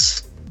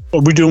backs. Are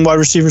we doing wide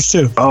receivers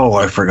too? Oh,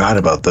 I forgot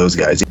about those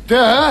guys.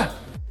 Duh.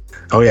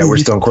 Oh, yeah, we're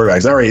still in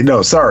quarterbacks. All right.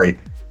 No, sorry.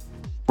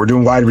 We're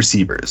doing wide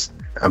receivers.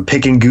 I'm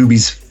picking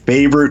Goobie's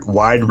favorite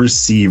wide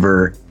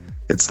receiver.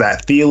 It's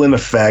that Thielen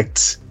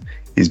effect.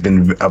 He's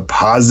been a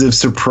positive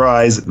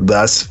surprise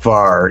thus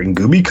far. And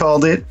Goobie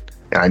called it.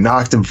 And I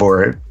knocked him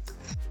for it.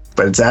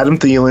 But it's Adam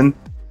Thielen.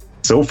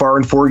 So far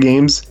in 4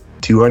 games,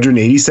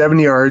 287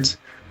 yards,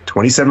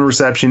 27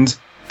 receptions,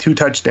 2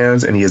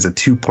 touchdowns, and he has a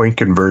 2-point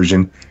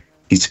conversion.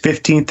 He's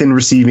 15th in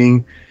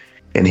receiving,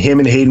 and him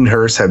and Hayden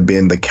Hurst have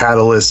been the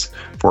catalyst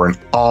for an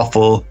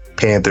awful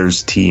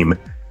Panthers team.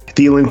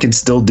 Thielen can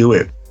still do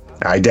it.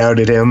 I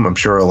doubted him. I'm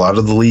sure a lot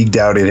of the league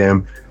doubted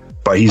him,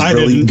 but he's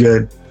really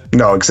good.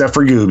 No, except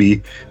for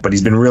Goobie, but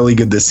he's been really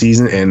good this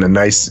season and a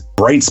nice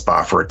bright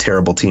spot for a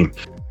terrible team.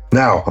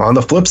 Now, on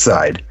the flip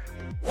side,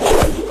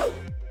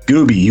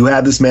 Goobie, you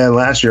had this man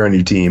last year on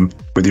your team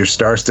with your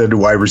star-studded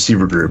wide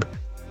receiver group,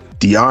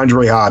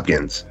 DeAndre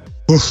Hopkins.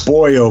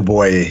 Boy, oh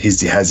boy,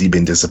 has he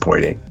been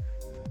disappointing.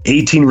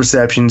 18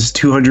 receptions,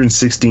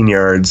 216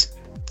 yards,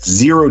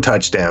 0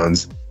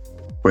 touchdowns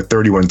with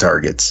 31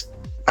 targets.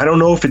 I don't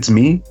know if it's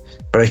me,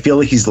 but I feel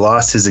like he's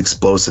lost his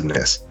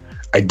explosiveness.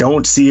 I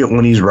don't see it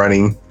when he's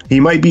running. He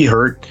might be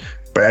hurt,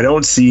 but I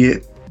don't see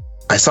it.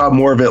 I saw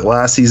more of it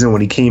last season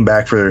when he came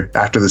back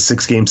after the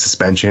 6-game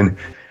suspension.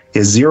 He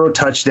has 0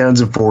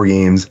 touchdowns in 4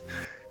 games,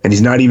 and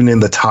he's not even in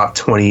the top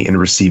 20 in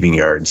receiving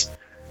yards.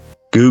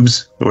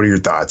 Goobs, what are your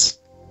thoughts?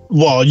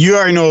 Well, you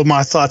already know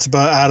my thoughts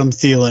about Adam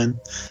Thielen,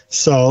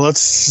 so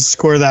let's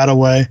square that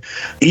away.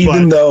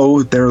 Even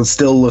though they're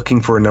still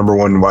looking for a number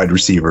one wide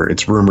receiver,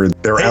 it's rumored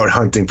they're out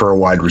hunting for a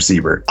wide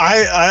receiver.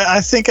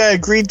 I think I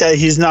agreed that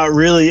he's not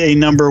really a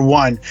number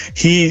one.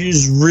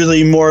 He's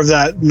really more of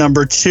that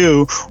number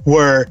two,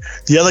 where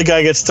the other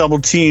guy gets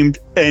double teamed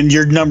and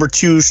your number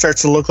two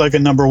starts to look like a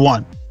number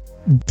one.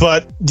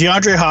 But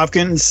DeAndre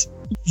Hopkins,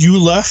 you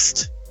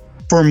left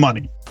for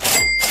money.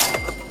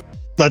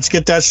 Let's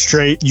get that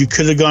straight. You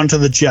could have gone to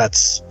the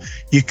Jets.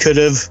 You could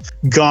have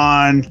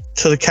gone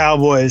to the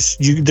Cowboys.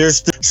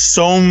 There's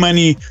so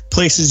many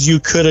places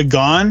you could have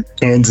gone.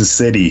 Kansas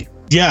City.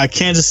 Yeah,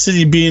 Kansas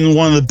City being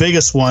one of the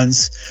biggest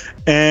ones.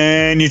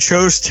 And you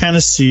chose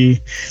Tennessee.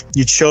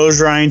 You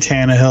chose Ryan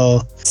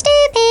Tannehill.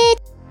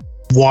 Stupid.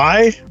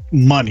 Why?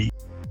 Money.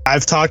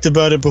 I've talked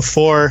about it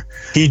before.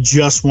 He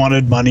just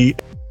wanted money.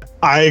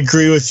 I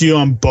agree with you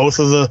on both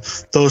of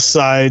those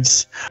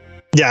sides.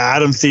 Yeah,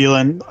 Adam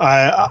Thielen.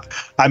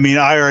 I mean,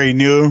 I already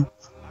knew,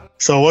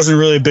 so it wasn't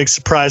really a big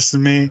surprise to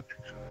me.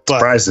 But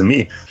surprise to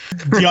me.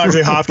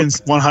 DeAndre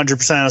Hopkins,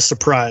 100% a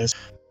surprise.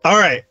 All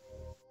right,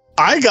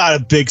 I got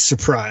a big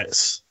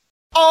surprise.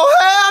 Oh,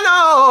 hell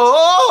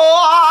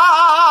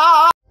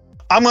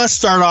no! I'm going to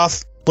start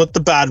off with the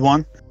bad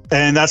one,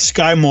 and that's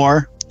Sky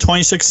Moore.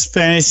 26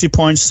 fantasy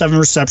points, 7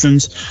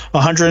 receptions,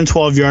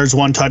 112 yards,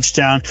 1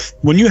 touchdown.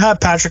 When you have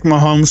Patrick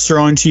Mahomes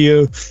throwing to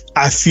you,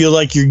 I feel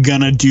like you're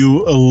going to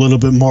do a little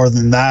bit more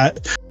than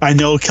that. I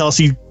know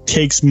Kelsey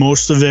takes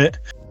most of it,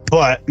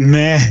 but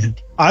man,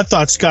 I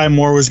thought Sky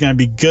Moore was going to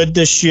be good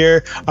this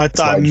year. I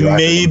thought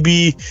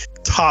maybe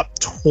top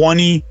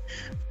 20,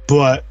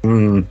 but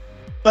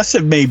I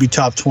said maybe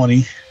top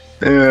 20.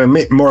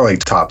 More like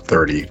top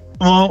 30.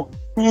 Well,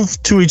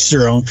 to each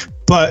their own,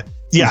 but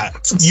yeah,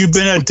 you've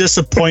been a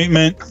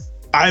disappointment.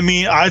 I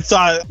mean, I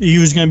thought he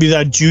was going to be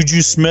that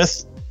Juju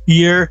Smith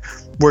year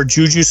where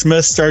Juju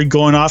Smith started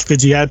going off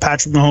because he had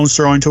Patrick Mahomes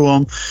throwing to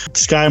him.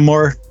 Sky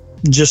Moore,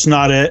 just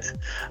not it.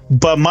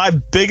 But my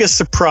biggest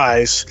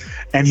surprise,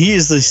 and he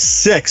is the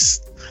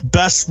 6th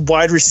best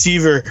wide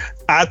receiver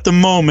at the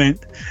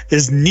moment,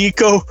 is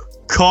Nico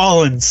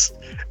Collins.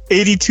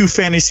 82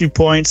 fantasy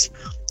points,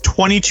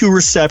 22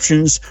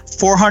 receptions,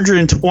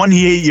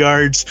 428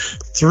 yards,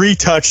 3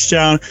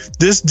 touchdowns.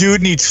 This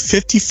dude needs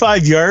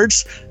 55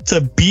 yards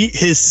to beat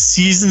his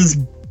season's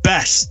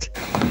best.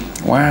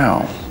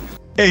 Wow.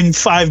 In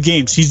 5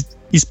 games.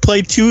 He's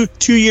played two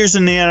years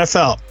in the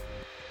NFL.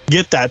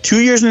 Get that.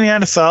 2 years in the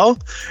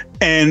NFL,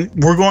 and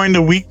we're going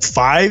to week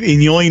 5,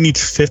 and he only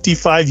needs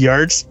 55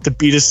 yards to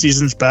beat his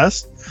season's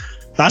best.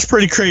 That's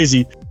pretty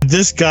crazy.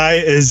 This guy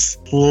is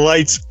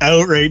lights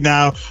out right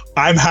now.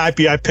 I'm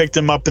happy I picked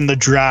him up in the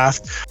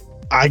draft.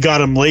 I got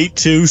him late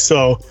too,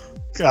 so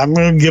I'm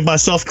going to give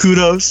myself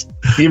kudos.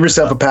 Give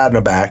yourself a pat on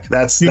the back.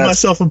 Give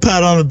myself a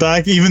pat on the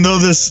back, even though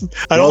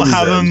I don't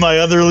have him in my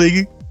other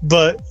league,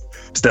 but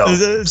still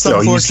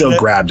you still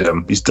grabbed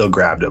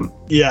him.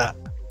 Yeah.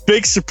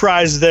 Big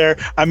surprise there.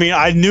 I mean,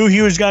 I knew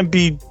he was going to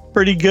be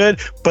pretty good,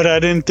 but I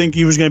didn't think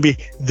he was going to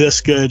be this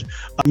good.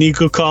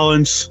 Nico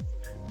Collins,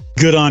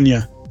 good on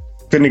you.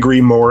 Couldn't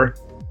agree more.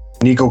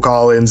 Nico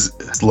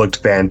Collins looked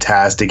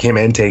fantastic. Him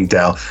and Tank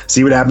Dell.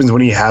 See what happens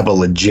when you have a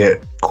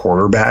legit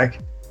quarterback.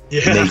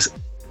 Yeah.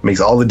 Makes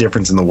all the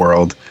difference in the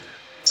world.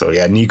 So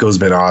yeah, Nico's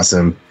been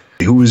awesome.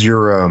 Who was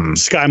your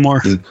Sky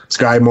Moore?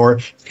 Sky Moore.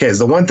 Okay,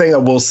 so the one thing I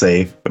will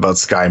say about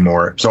Sky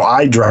Moore. So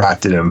I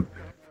drafted him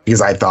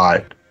because I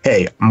thought,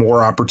 hey,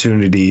 more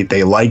opportunity.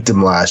 They liked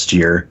him last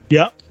year.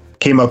 Yeah.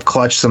 Came up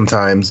clutch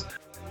sometimes.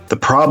 The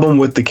problem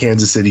with the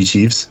Kansas City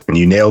Chiefs, and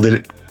you nailed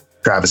it,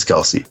 Travis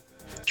Kelce.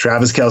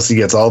 Travis Kelce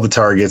gets all the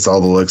targets, all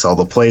the looks, all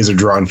the plays are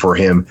drawn for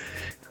him.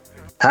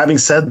 Having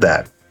said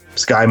that,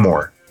 Sky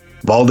Moore,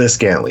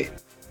 Valdez-Scantling,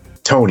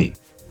 Tony,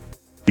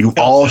 you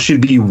all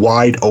should be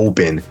wide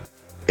open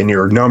and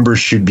your numbers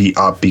should be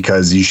up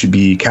because you should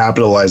be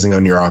capitalizing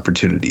on your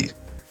opportunities.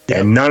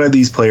 And none of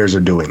these players are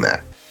doing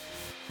that.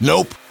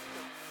 Nope.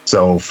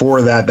 So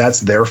for that, that's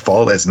their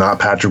fault. It's not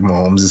Patrick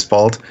Mahomes'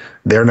 fault.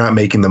 They're not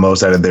making the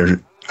most out of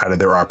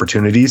their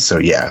opportunities. So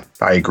yeah,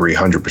 I agree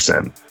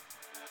 100%.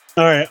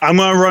 All right, I'm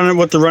going to run it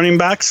with the running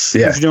backs,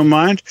 if you don't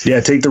mind.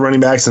 Yeah, take the running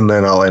backs, and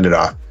then I'll end it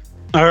off.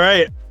 All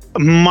right.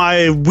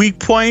 My weak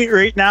point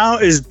right now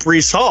is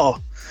Breece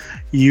Hall.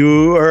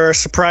 You are a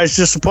surprise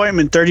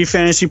disappointment. 30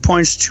 fantasy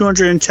points,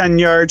 210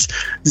 yards,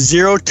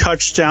 0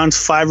 touchdowns,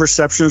 5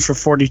 receptions for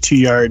 42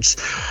 yards.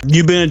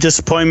 You've been a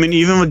disappointment,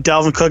 even with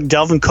Dalvin Cook.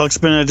 Dalvin Cook's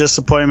been a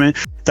disappointment.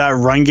 That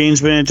run game's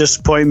been a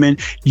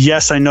disappointment.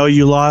 Yes, I know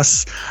you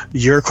lost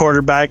your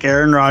quarterback,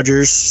 Aaron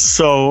Rodgers,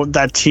 so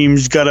that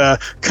team's got to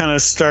kind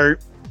of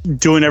start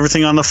doing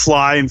everything on the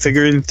fly and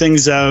figuring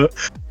things out.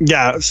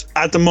 Yeah,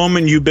 at the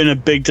moment, you've been a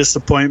big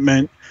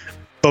disappointment.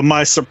 But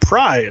my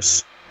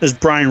surprise is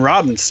Brian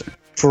Robinson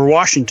for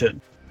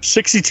Washington.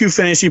 62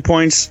 fantasy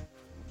points,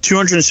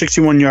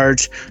 261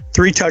 yards,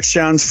 3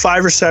 touchdowns,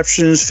 5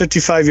 receptions,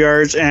 55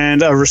 yards,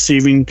 and a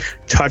receiving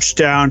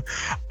touchdown.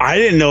 I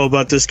didn't know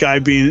about this guy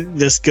being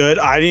this good.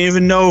 I didn't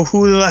even know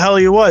who the hell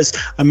he was.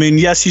 I mean,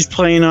 yes, he's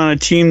playing on a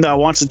team that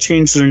wants to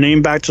change their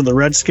name back to the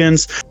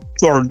Redskins,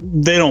 or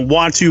they don't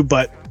want to,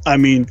 but I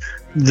mean,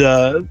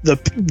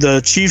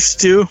 the Chiefs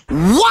do.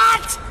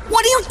 What?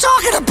 What are you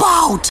talking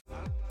about?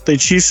 The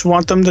Chiefs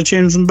want them to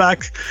change them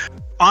back.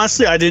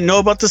 Honestly, I didn't know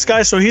about this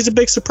guy, so he's a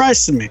big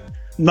surprise to me.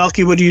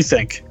 Melky, what do you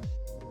think?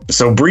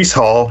 So Breece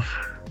Hall,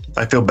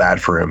 I feel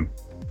bad for him.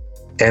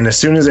 And as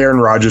soon as Aaron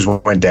Rodgers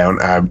went down,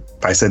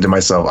 I said to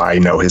myself, I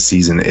know his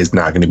season is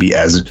not going to be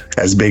as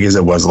big as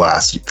it was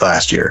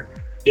last year.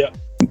 Yeah.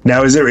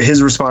 Now, is it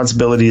his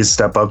responsibility to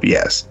step up?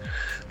 Yes.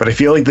 But I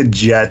feel like the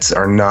Jets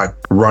are not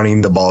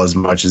running the ball as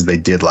much as they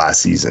did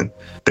last season.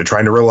 They're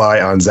trying to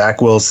rely on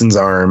Zach Wilson's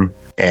arm,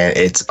 and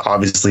it's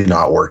obviously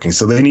not working.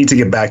 So they need to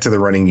get back to the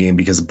running game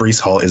because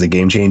Breece Hall is a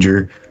game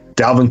changer.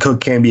 Dalvin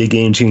Cook can be a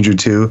game changer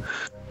too.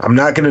 I'm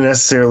not going to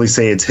necessarily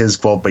say it's his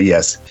fault, but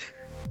yes,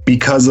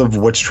 because of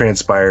what's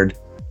transpired,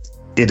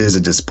 it is a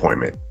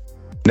disappointment.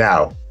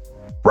 Now,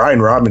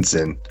 Brian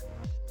Robinson,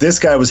 this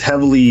guy was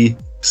heavily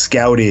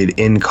scouted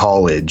in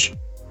college,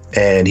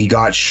 and he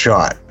got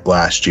shot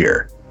last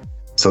year.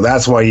 So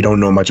that's why you don't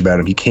know much about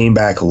him. He came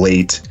back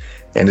late,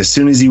 and as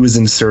soon as he was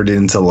inserted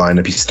into the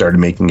lineup, he started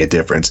making a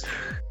difference.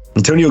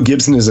 Antonio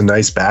Gibson is a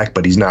nice back,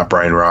 but he's not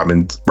Brian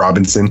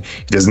Robinson.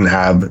 He doesn't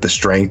have the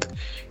strength.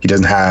 He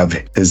doesn't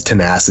have his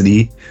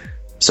tenacity.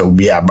 So,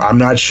 yeah, I'm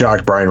not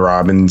shocked Brian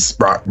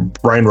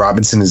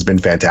Robinson has been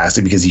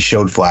fantastic because he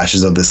showed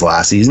flashes of this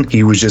last season.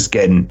 He was just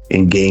getting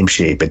in game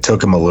shape. It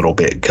took him a little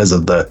bit because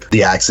of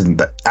the accident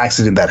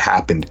that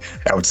happened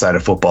outside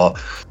of football.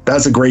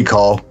 That's a great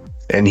call,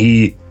 and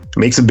he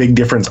makes a big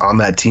difference on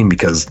that team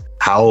because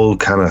Howell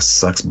kind of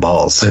sucks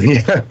balls.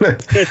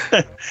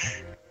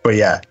 But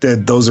yeah,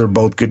 those are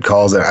both good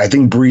calls. And I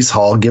think Breece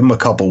Hall, give him a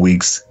couple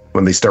weeks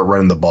when they start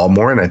running the ball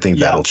more, and I think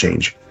that'll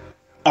change.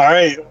 All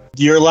right,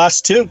 your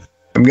last two.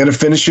 I'm going to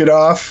finish it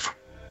off.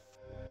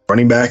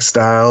 Running back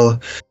style.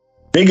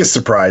 Biggest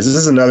surprise. This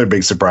is another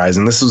big surprise,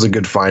 and this was a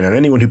good find on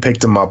anyone who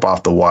picked him up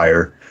off the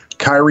wire.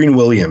 Kyren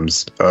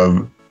Williams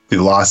of the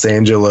Los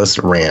Angeles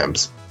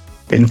Rams.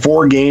 In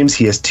 4 games,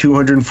 he has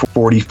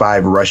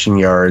 245 rushing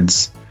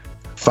yards,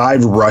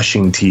 5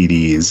 rushing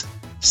TDs,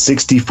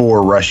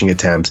 64 rushing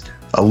attempts,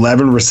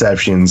 11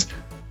 receptions,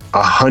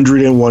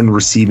 101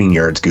 receiving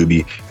yards,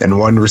 Goobie, and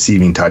 1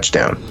 receiving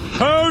touchdown.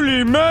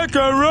 Holy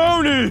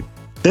macaroni!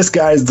 This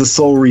guy is the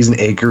sole reason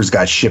Akers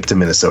got shipped to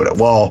Minnesota.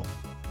 Well,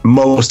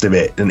 most of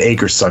it, and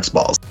Akers sucks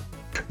balls.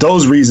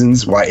 Those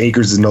reasons why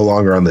Akers is no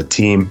longer on the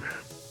team.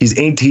 He's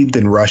 18th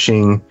in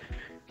rushing.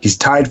 He's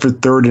tied for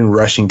 3rd in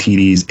rushing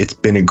TDs. It's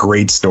been a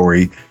great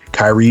story.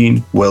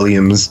 Kyren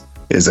Williams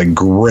is a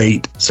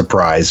great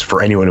surprise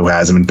for anyone who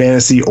has him in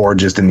fantasy or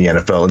just in the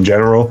NFL in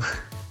general.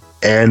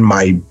 And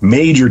my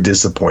major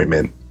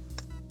disappointment,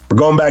 we're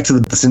going back to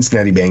the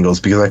Cincinnati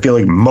Bengals because I feel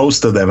like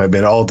most of them have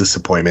been all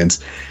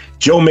disappointments.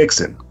 Joe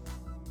Mixon.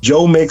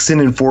 Joe Mixon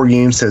in 4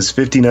 games has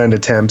 59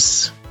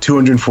 attempts,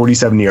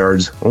 247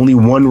 yards, only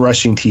 1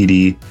 rushing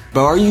TD.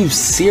 Bro, are you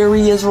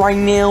serious right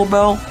now,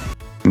 bro?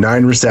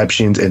 9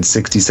 receptions and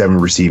 67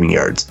 receiving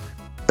yards.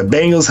 The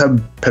Bengals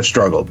have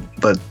struggled,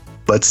 but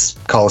let's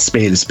call a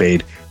spade a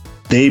spade.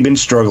 They've been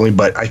struggling,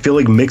 but I feel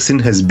like Mixon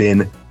has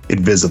been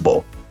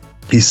invisible.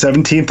 He's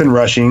 17th in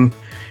rushing,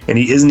 and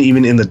he isn't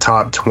even in the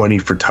top 20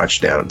 for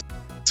touchdowns.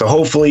 So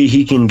hopefully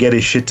he can get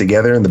his shit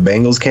together, and the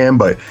Bengals can,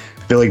 but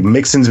I feel like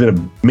Mixon's been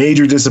a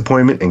major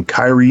disappointment, and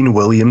Kyren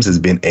Williams has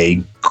been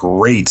a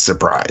great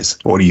surprise.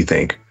 What do you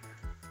think?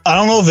 I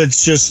don't know if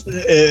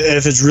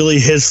it's really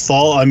his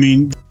fault. I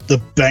mean, the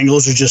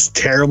Bengals are just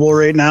terrible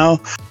right now.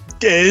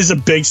 It is a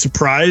big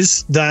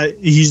surprise that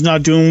he's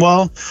not doing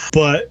well,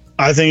 but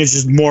I think it's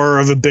just more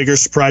of a bigger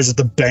surprise that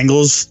the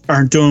Bengals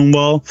aren't doing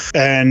well.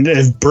 And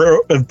if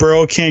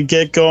Burrow can't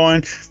get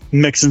going,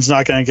 Mixon's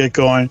not going to get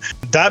going.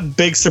 That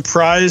big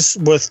surprise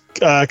with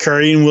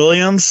Kyren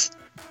Williams,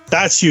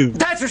 that's you.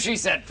 That's what she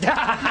said.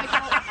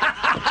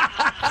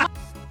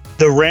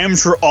 The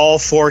Rams were all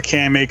for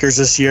Cam Akers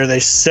this year. They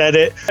said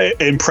it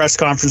in press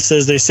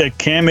conferences. They said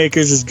Cam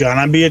Akers is going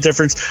to be a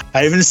difference.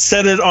 I even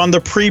said it on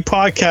the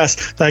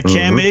pre-podcast that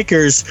Cam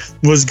Akers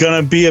was going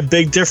to be a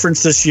big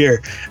difference this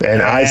year.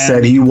 And I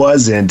said he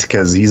wasn't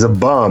because he's a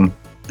bum.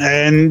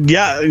 And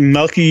yeah,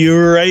 Melky, you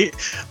were right.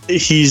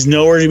 He's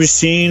nowhere to be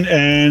seen,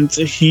 and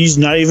he's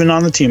not even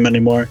on the team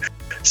anymore.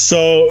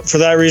 So for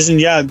that reason,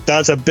 yeah,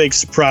 that's a big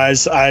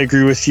surprise. I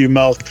agree with you,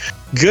 Melk.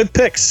 Good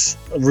picks.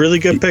 Really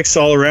good picks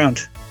all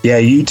around. Yeah,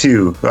 you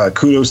too.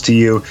 Kudos to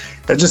you.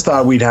 I just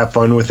thought we'd have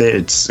fun with it.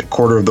 It's a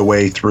quarter of the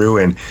way through,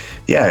 and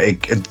yeah,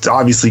 it's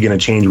obviously going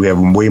to change. We have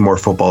way more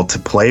football to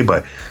play,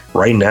 but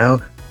right now,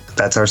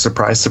 that's our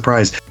surprise.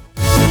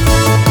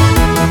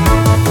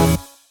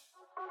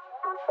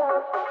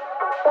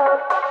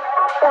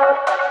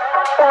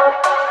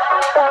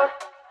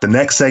 The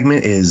next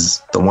segment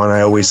is the one I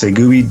always say,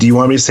 Goobie. Do you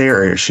want me to say it,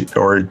 or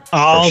should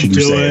I'll you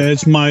do say it. it?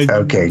 It's my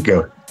Okay,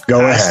 go. Go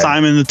ahead.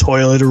 Pastime in the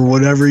toilet or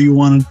whatever you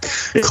want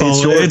to call It's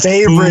it. your It's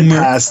favorite boomer.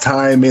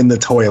 pastime in the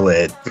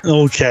toilet.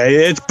 Okay,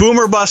 it's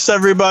Boomer Bust,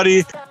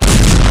 everybody.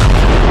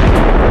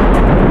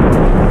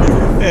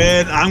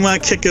 And I'm going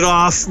to kick it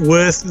off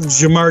with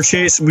Jamar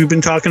Chase. We've been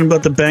talking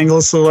about the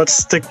Bengals, so let's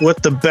stick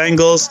with the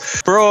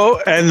Bengals. Bro,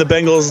 and the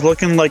Bengals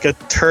looking like a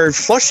turd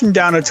flushing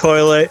down a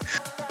toilet.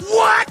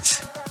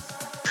 What?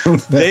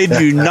 They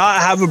do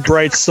not have a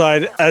bright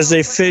side as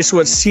they face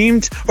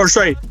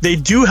they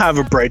do have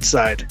a bright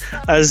side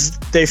as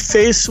they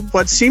face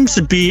what seems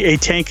to be a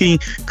tanking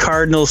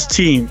Cardinals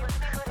team.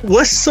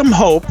 With some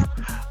hope,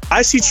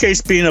 I see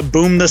Chase being a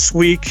boom this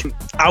week.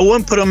 I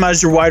wouldn't put him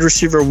as your wide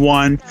receiver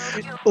one.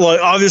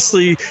 Well,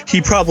 obviously,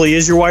 he probably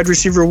is your wide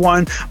receiver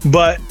one,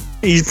 but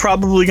he's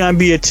probably going to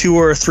be a 2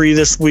 or a 3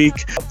 this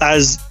week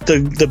as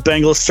the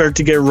Bengals start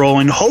to get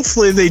rolling.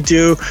 Hopefully they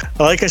do.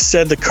 Like I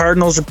said, the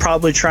Cardinals are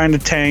probably trying to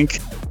tank.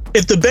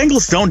 If the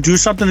Bengals don't do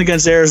something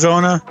against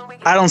Arizona,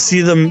 I don't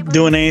see them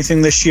doing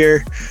anything this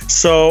year.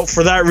 So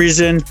for that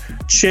reason,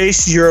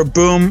 Chase, you're a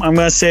boom. I'm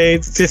going to say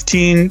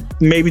 15,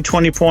 maybe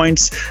 20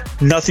 points.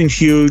 Nothing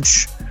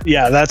huge.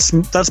 Yeah, that's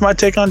my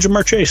take on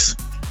Jamar Chase.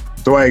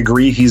 So I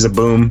agree, he's a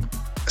boom,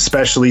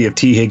 especially if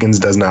T. Higgins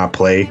does not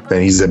play,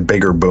 then he's a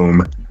bigger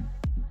boom.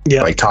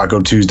 Yeah, like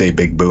Taco Tuesday,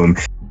 big boom.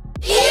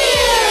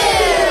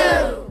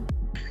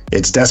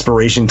 It's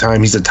desperation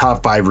time. He's a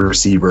top 5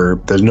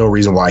 receiver. There's no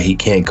reason why he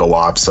can't go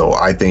off. So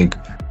I think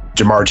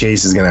Jamar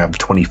Chase is going to have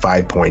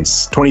 25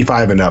 points,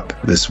 25 and up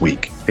this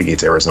week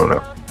against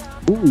Arizona.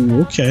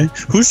 Ooh, okay.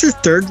 Who's your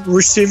third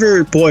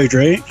receiver? Boyd,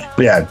 right?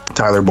 Yeah,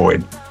 Tyler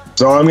Boyd.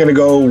 So I'm going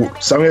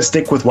to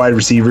stick with wide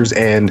receivers,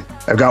 and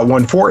I've got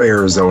one for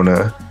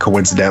Arizona,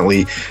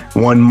 coincidentally.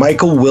 One,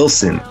 Michael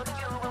Wilson.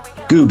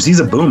 Goobs, he's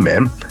a boom,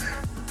 man.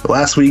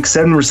 Last week,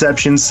 7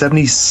 receptions,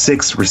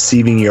 76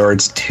 receiving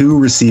yards, 2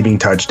 receiving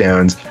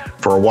touchdowns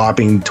for a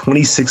whopping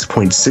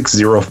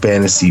 26.60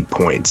 fantasy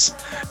points.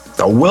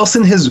 Now,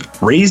 Wilson has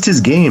raised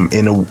his game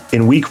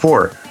in week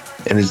 4,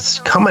 and it's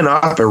coming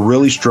off a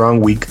really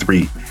strong week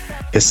 3.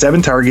 His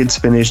 7 targets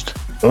finished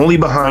only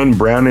behind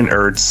Brown and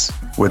Ertz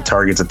with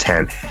targets of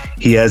 10.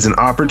 He has an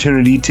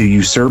opportunity to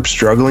usurp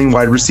struggling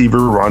wide receiver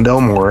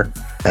Rondell Moore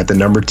at the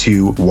number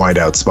 2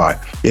 wideout spot,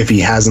 if he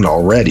hasn't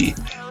already.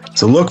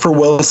 So look for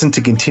Wilson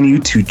to continue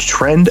to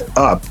trend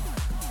up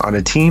on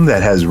a team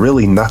that has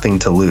really nothing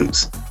to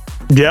lose.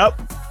 Yep,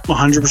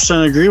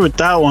 100% agree with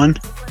that one.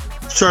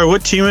 Sorry,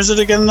 what team is it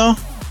again, though?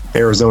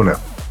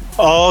 Arizona.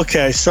 Oh,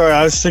 okay. Sorry,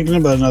 I was thinking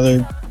about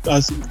another.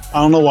 I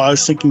don't know why I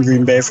was thinking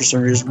Green Bay for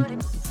some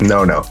reason.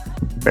 No.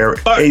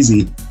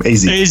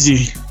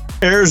 AZ.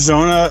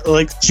 Arizona,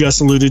 like just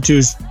alluded to,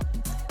 is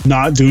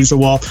not doing so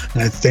well,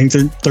 and I think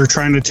they're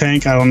trying to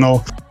tank. I don't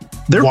know.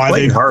 They're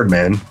playing hard,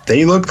 man.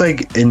 They look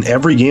like in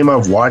every game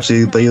I've watched,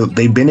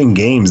 they've been in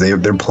games.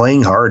 They're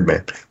playing hard,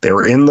 man. They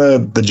were in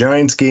the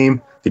Giants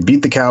game. They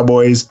beat the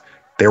Cowboys.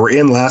 They were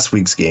in last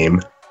week's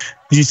game.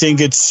 Do you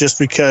think it's just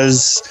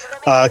because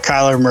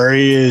Kyler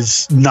Murray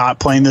is not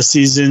playing this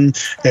season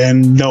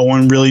and no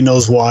one really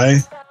knows why?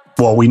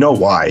 Well, we know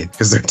why,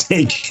 because they're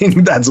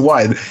tanking. That's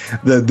why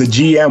the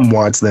GM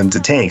wants them to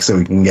tank so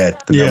he can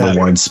get the number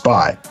 1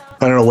 spot.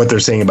 I don't know what they're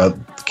saying about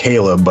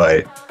Caleb,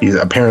 but he's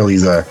a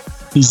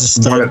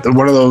stud.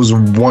 One of those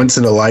once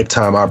in a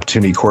lifetime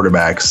opportunity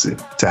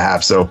quarterbacks to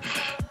have. So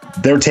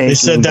they're tanking. They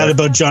said that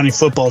about Johnny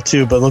Football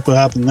too, but look what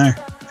happened there.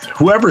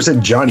 Whoever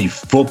said Johnny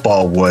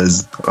Football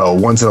was a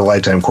once in a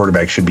lifetime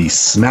quarterback should be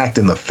smacked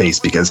in the face,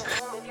 because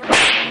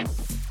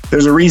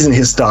there's a reason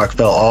his stock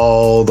fell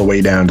all the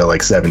way down to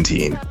like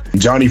 17.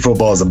 Johnny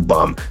Football is a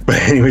bum. But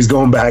anyways,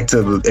 going back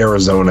to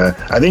Arizona,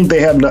 I think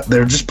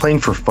they're just playing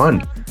for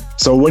fun.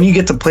 So when you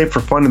get to play for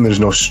fun and there's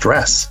no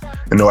stress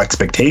and no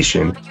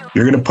expectation,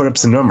 you're going to put up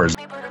some numbers.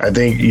 I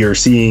think you're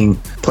seeing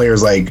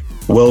players like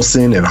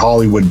Wilson and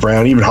Hollywood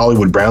Brown. Even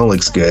Hollywood Brown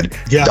looks good.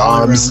 Yeah,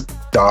 Dobbs,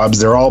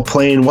 they're all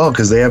playing well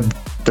because they're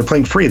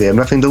playing free. They have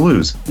nothing to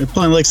lose. They're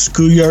playing like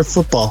schoolyard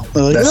football.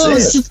 They're like,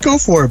 let's just go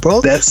for it, bro.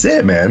 That's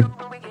it, man.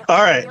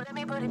 All right.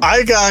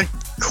 I got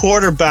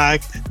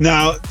quarterback.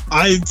 Now,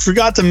 I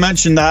forgot to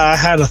mention that I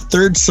had a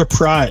third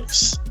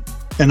surprise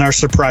in our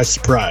surprise.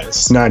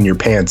 It's not in your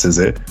pants, is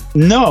it?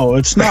 No,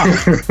 it's not.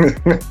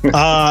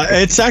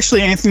 It's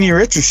actually Anthony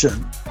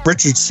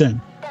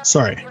Richardson.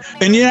 Sorry.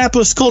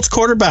 Indianapolis Colts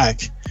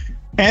quarterback.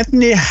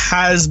 Anthony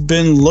has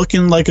been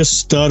looking like a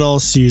stud all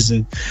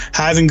season,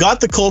 having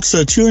got the Colts to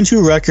a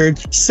 2-2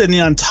 record,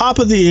 sitting on top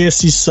of the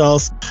AFC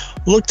South.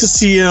 Look to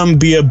see him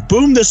be a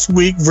boom this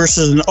week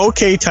versus an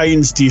okay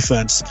Titans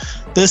defense.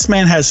 This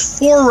man has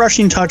 4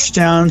 rushing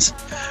touchdowns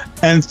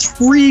and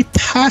 3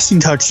 passing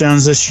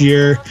touchdowns this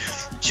year.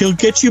 He'll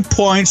get you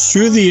points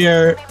through the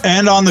air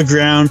and on the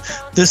ground.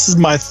 This is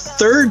my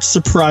third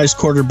surprise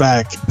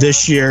quarterback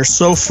this year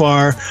so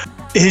far.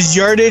 His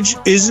yardage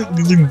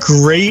isn't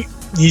great.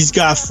 He's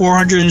got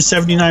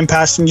 479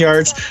 passing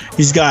yards.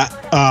 He's got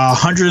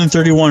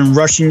 131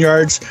 rushing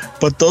yards.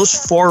 But those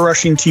 4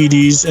 rushing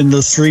TDs and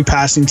those 3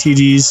 passing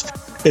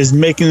TDs is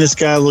making this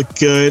guy look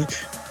good.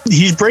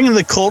 he's bringing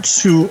the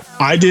Colts, who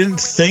I didn't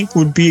think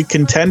would be a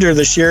contender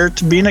this year,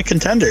 to being a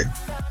contender.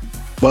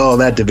 Well,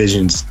 that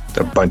division's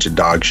a bunch of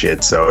dog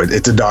shit, so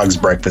it's a dog's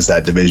breakfast,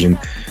 that division.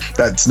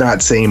 That's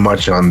not saying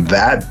much on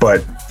that,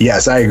 but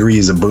yes, I agree,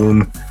 he's a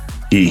boom.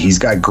 He's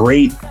got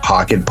great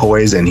pocket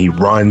poise, and he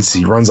runs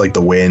like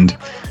the wind.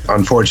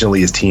 Unfortunately,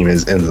 his team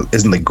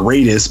isn't the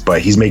greatest,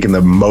 but he's making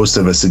the most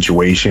of a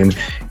situation.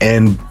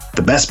 And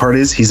the best part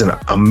is he's an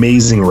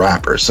amazing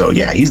rapper. So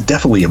yeah, he's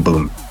definitely a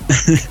boom.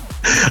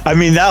 I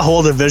mean, that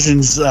whole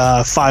division's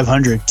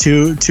 500,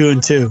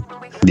 2-2.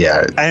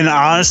 Yeah. And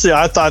honestly,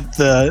 I thought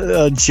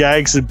the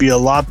Jags would be a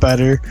lot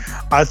better.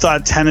 I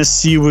thought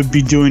Tennessee would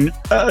be doing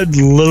a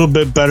little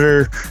bit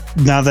better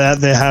now that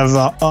they have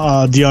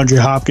DeAndre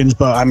Hopkins.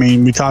 But I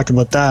mean, we talked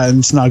about that, and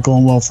it's not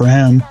going well for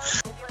him.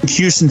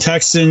 Houston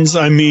Texans,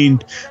 I mean,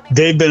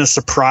 they've been a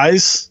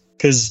surprise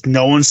because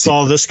no one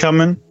saw this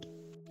coming.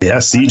 Yeah,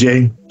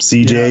 CJ,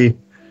 yeah.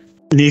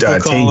 Nico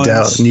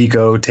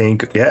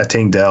Collins.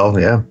 Tank Dell,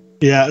 yeah.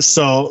 Yeah,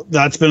 so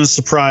that's been a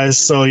surprise.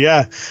 So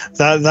yeah,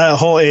 that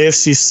whole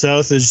AFC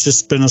South has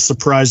just been a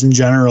surprise in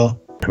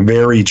general.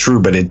 Very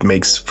true, but it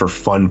makes for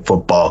fun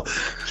football.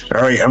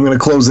 All right, I'm going to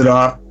close it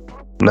off.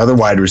 Another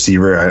wide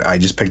receiver. I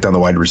just picked on the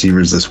wide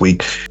receivers this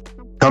week.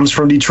 Comes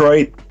from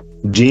Detroit,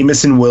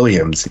 Jamison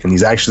Williams, and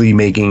he's actually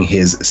making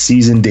his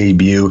season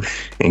debut.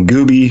 And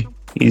Goobie,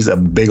 he's a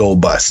big old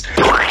bust.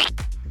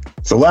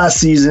 So last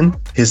season,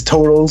 his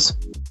totals,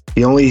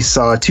 he only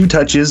saw 2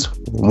 touches,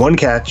 1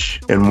 catch,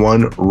 and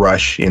 1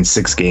 rush in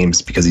 6 games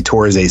because he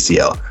tore his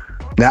ACL.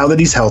 Now that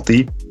he's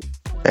healthy,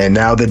 and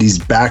now that he's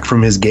back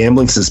from his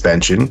gambling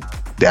suspension,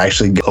 they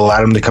actually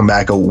allowed him to come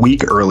back a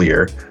week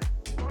earlier.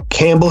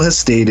 Campbell has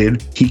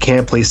stated he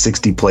can't play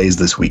 60 plays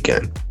this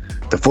weekend.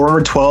 The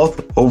former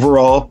 12th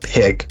overall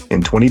pick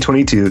in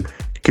 2022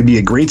 could be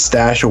a great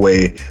stash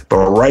away,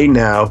 but right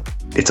now,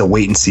 it's a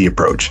wait-and-see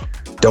approach.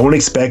 Don't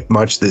expect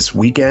much this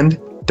weekend.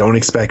 Don't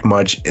expect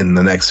much in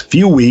the next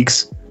few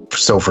weeks.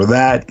 So for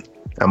that,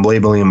 I'm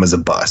labeling him as a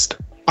bust.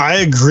 I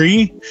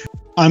agree.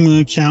 I'm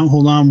going to count.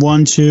 Hold on.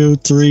 1, 2,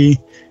 3,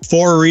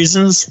 4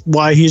 reasons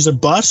why he's a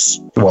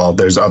bust. Well,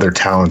 there's other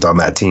talent on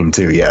that team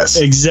too. Yes,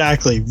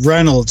 exactly.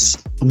 Reynolds,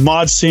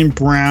 Ahmad St.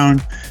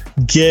 Brown,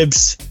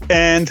 Gibbs,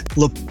 and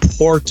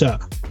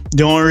Laporta.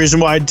 The only reason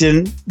why I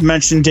didn't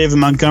mention David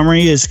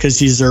Montgomery is because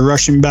he's their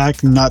rushing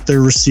back, not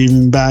their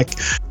receiving back.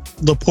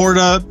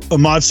 Laporta,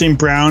 Ahmad St.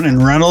 Brown,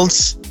 and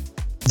Reynolds,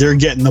 they're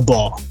getting the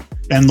ball.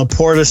 And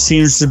Laporta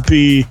seems to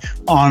be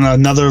on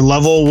another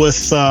level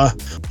with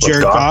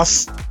Jared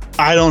Goff.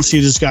 I don't see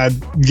this guy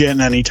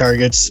getting any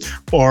targets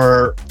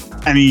or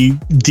any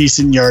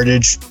decent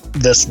yardage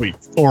this week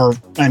or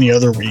any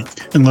other week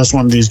unless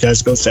one of these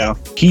guys goes down.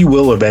 He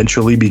will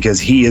eventually because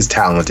he is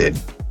talented.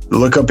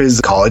 Look up his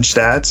college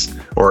stats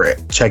or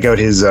check out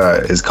his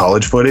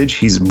college footage.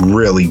 He's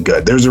really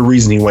good. There's a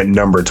reason he went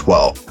number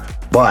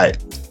 12.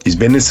 But he's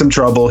been in some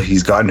trouble.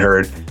 He's gotten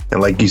hurt. And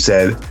like you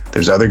said,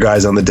 there's other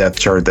guys on the depth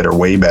chart that are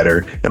way better.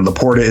 And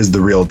Laporta is the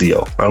real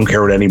deal. I don't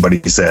care what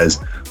anybody says.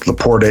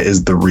 Laporta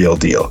is the real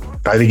deal.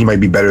 I think he might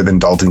be better than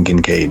Dalton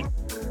Kincaid.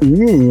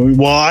 Ooh,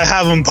 well, I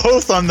have them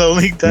both on the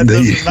league. That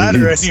doesn't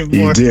matter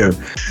anymore. You do.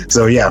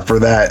 So yeah, for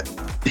that,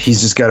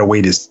 he's just got to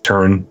wait his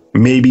turn.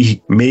 Maybe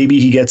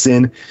he gets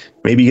in.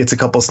 Maybe he gets a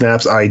couple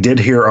snaps. I did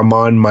hear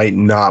Amon might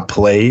not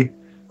play.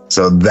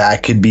 So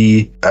that could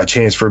be a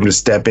chance for him to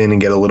step in and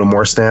get a little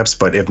more snaps.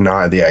 But if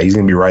not, yeah, he's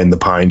going to be riding the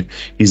pine.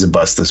 He's a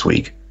bust this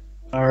week.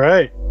 All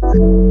right.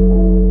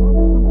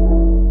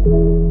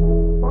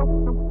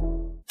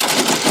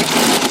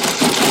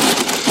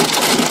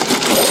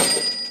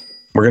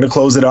 We're going to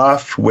close it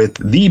off with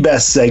the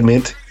best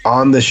segment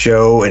on the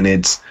show, and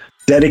it's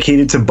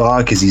dedicated to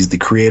Bob because he's the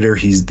creator.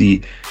 He's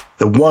the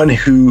one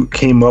who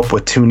came up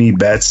with Toonie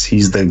Bets.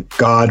 He's the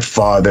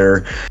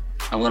godfather.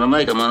 I'm going to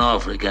make him an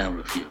offer he can't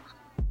refuse.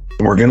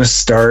 We're going to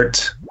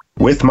start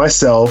with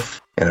myself,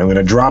 and I'm going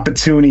to drop a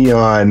toonie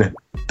on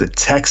the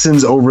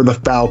Texans over the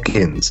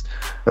Falcons.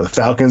 The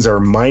Falcons are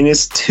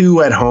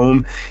 -2 at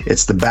home.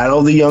 It's the battle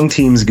of the young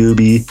teams,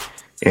 Goobie,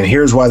 and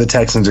here's why the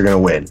Texans are going to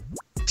win.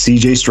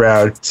 CJ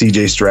Stroud,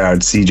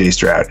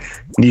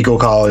 Nico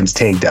Collins,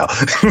 Tank Dell.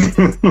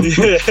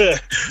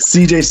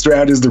 CJ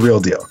Stroud is the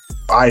real deal.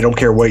 I don't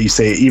care what you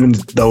say, even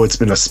though it's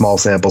been a small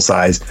sample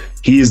size,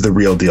 he is the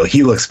real deal.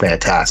 He looks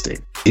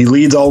fantastic. He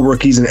leads all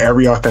rookies in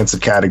every offensive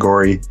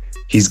category.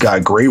 He's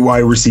got great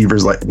wide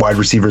receivers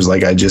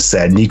like I just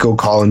said, Nico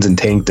Collins and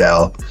Tank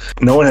Dell.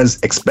 No one has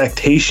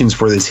expectations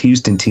for this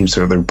Houston team,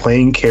 so they're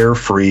playing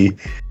carefree.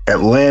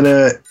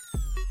 Atlanta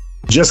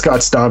just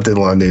got stomped in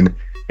London,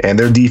 and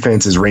their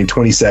defense is ranked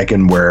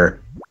 22nd, where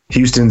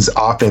Houston's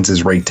offense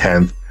is ranked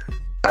 10th.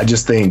 I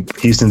just think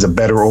Houston's a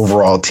better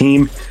overall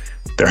team.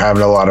 They're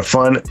having a lot of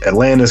fun.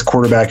 Atlanta's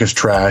quarterback is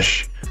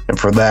trash, and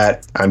for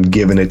that, I'm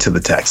giving it to the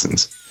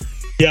Texans.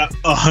 Yeah,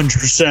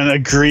 100%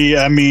 agree.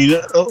 I mean,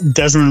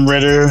 Desmond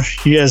Ridder,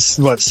 he has,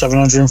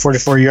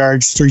 744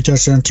 yards, 3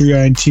 touchdowns, 3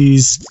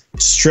 INTs.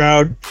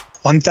 Stroud,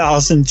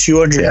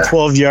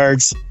 1,212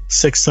 yards,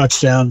 6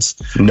 touchdowns.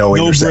 No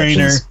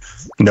brainer.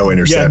 No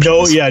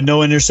interceptions. No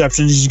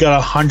interceptions. He's got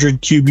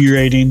 100 QB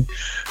rating.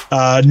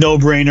 No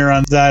brainer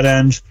on that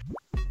end.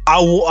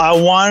 I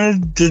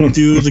wanted to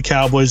do the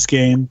Cowboys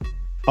game.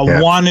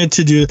 Wanted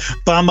to do,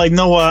 but I'm like,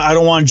 no, what? I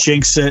don't want to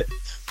jinx it.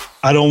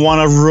 I don't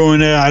want to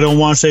ruin it. I don't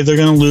want to say they're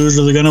going to lose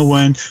or they're going to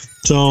win.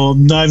 So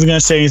I'm not even going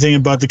to say anything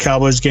about the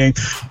Cowboys game.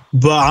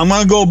 But I'm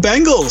going to go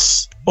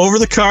Bengals over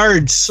the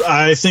Cards.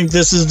 I think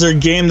this is their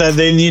game that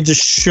they need to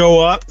show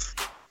up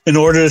in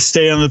order to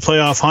stay on the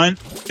playoff hunt.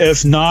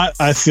 If not,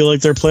 I feel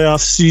like their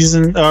playoff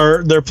season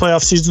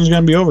is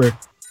going to be over.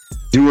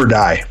 Do or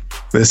die.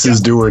 This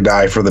is do or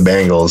die for the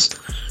Bengals.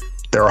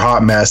 They're a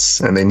hot mess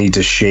and they need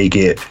to shake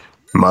it.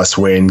 Must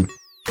win.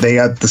 They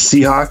got the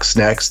Seahawks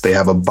next. They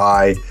have a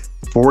bye.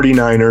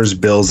 49ers,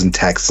 Bills, and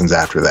Texans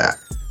after that.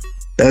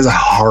 That is a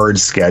hard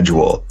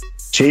schedule.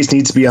 Chase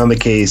needs to be on the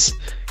case.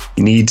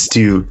 He needs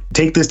to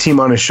take this team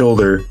on his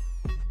shoulder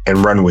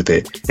and run with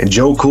it. And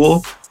Joe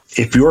Cool,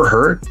 if you're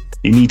hurt,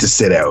 you need to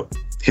sit out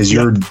because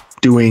you're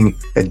doing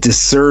a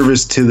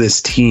disservice to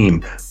this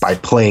team by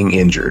playing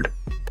injured.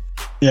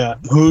 Yeah.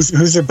 Who's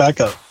their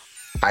backup?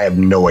 I have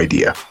no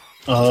idea.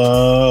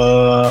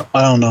 I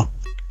don't know.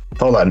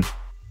 Hold on.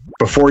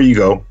 Before you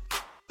go,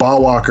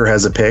 Ball Walker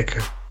has a pick.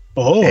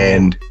 Oh.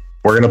 And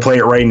we're going to play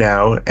it right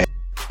now. And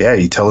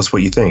you tell us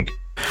what you think.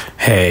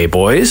 Hey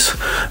boys,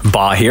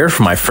 Ba here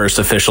for my first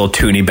official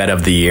Toonie bet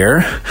of the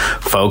year.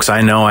 Folks,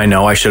 I know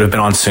I should have been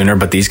on sooner,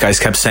 but these guys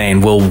kept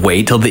saying we'll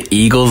wait till the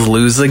Eagles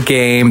lose the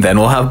game, then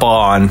we'll have Ba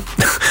on.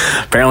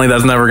 Apparently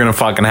that's never gonna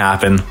fucking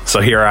happen, so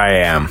here I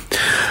am.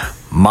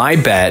 My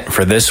bet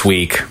for this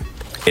week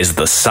is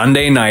the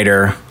Sunday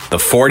nighter, the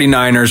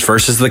 49ers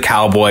versus the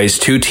Cowboys,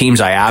 two teams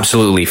I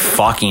absolutely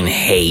fucking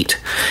hate.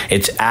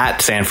 It's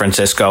at San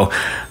Francisco,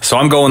 so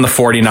I'm going the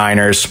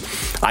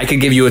 49ers. I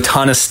could give you a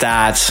ton of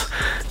stats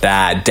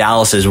that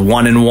Dallas is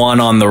 1-1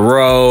 on the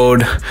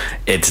road.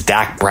 It's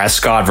Dak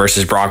Prescott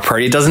versus Brock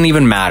Purdy. It doesn't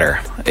even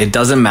matter. It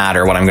doesn't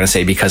matter what I'm going to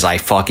say because I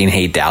fucking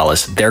hate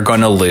Dallas. They're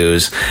going to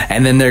lose,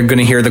 and then they're going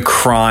to hear the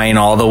crying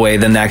all the way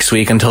the next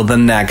week until the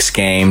next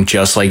game,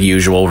 just like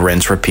usual,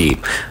 rinse, repeat.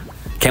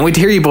 Can't wait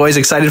to hear you boys.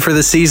 Excited for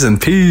the season.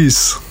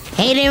 Peace.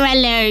 Hater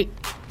alert.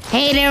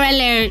 Hater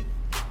alert.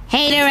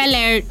 Hater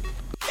alert.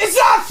 It's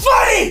not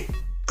funny!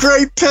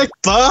 Great pick,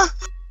 Ba.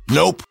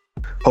 Nope.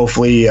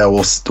 Hopefully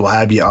we'll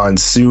have you on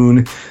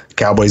soon. The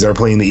Cowboys are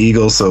playing the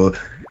Eagles, so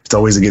it's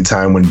always a good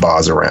time when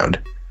Ba's around.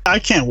 I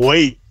can't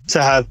wait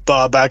to have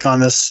Ba back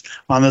on this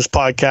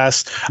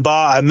podcast.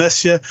 Ba, I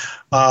miss you.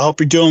 I hope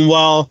you're doing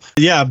well.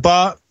 Yeah,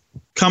 Ba,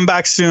 come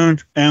back soon,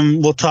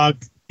 and we'll talk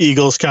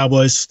Eagles,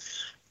 Cowboys.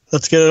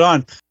 Let's get it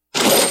on.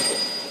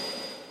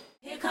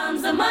 Here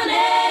comes the money.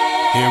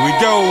 Here we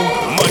go.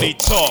 Money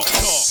talk.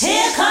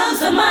 Here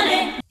comes the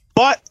money.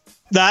 But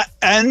that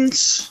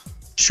ends.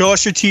 Show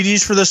us your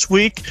TDs for this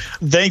week.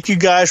 Thank you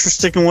guys for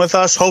sticking with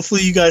us.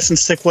 Hopefully you guys can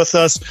stick with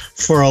us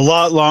for a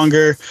lot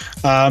longer.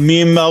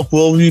 Me and Melk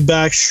will be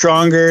back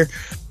stronger.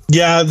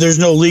 Yeah, there's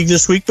no league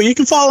this week, but you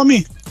can follow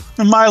me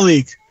in my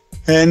league.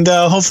 And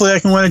hopefully I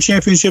can win a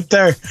championship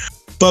there.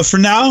 But for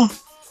now,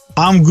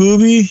 I'm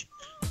Goobie.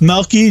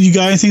 Melky, you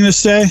got anything to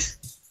say?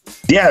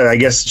 Yeah, I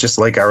guess just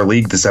like our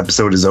league, this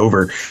episode is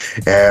over.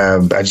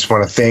 I just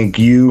want to thank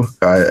you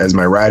as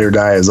my ride or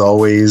die, as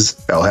always,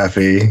 El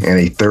Jefe and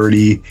a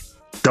 30.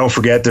 Don't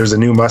forget, there's a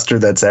new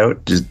mustard that's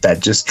out that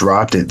just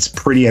dropped. It's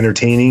pretty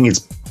entertaining.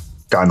 It's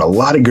gotten a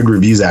lot of good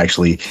reviews,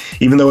 actually.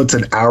 Even though it's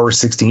an hour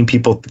 16,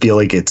 people feel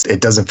like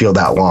it doesn't feel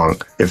that long.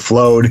 It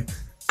flowed.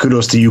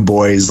 Kudos to you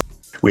boys.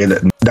 We had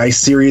a nice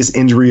serious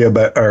injury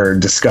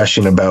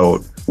discussion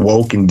about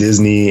Woke and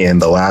Disney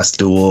and The Last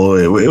Duel.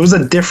 It was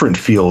a different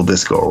feel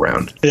this go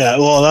around. Yeah,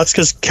 well, that's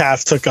because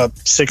Calf took up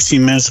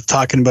 16 minutes of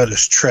talking about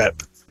his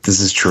trip.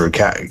 This is true.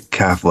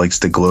 Calf likes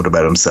to gloat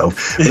about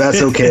himself, but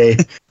that's okay.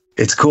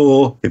 It's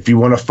cool. If you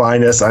want to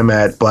find us, I'm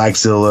at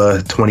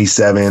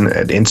Blackzilla27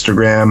 at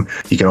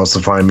Instagram. You can also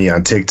find me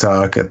on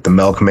TikTok at The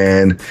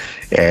Milkman.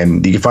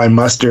 And you can find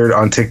Mustard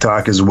on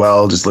TikTok as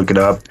well. Just look it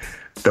up.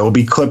 There will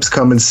be clips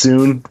coming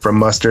soon from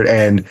Mustard,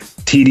 and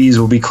TDs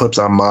will be clips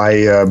on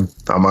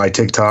my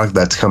TikTok.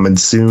 That's coming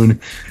soon.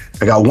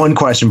 I got one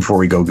question before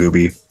we go,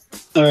 Goobie.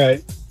 All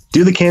right.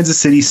 Do the Kansas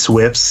City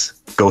Swifts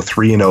go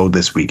 3-0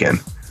 this weekend?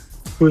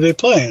 Who are they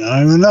playing? I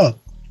don't even know.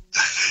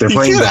 They're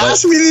playing. You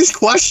ask me these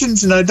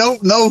questions, and I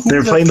don't know who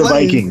they're playing. The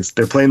Vikings.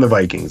 They're playing the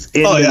Vikings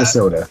in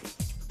Minnesota.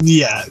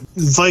 Yeah,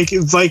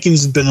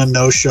 Vikings have been a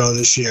no-show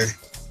this year.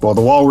 Well,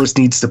 the Walrus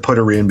needs to put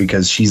her in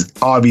because she's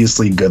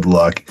obviously good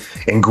luck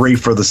and great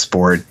for the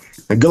sport.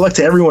 And good luck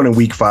to everyone in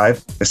week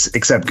 5,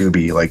 except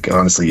Goobie. Like,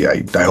 honestly,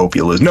 I hope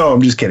you lose. No,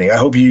 I'm just kidding. I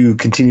hope you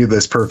continue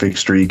this perfect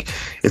streak.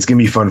 It's going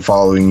to be fun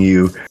following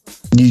you.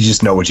 You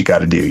just know what you got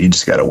to do. You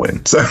just got to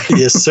win. So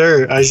yes,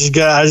 sir. I just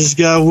got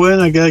to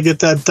win. I got to get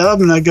that dub,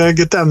 and I got to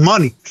get that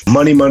money.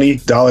 Money,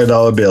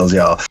 dollar bills,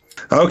 y'all.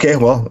 Okay,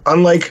 well,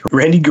 unlike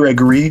Randy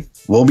Gregory,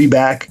 we'll be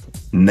back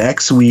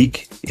next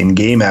week in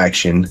game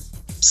action.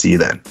 See you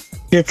then.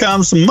 Here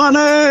comes some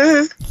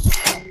money.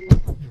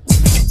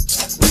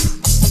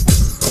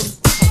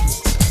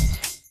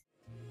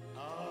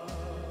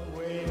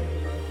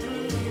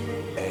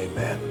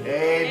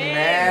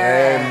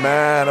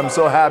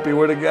 so happy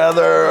we're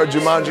together, our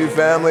Jumanji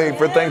family,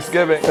 for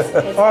Thanksgiving.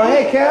 Oh,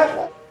 hey,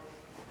 Kat.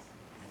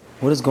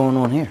 What is going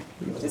on here?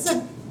 It's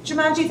a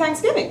Jumanji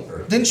Thanksgiving.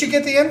 Didn't you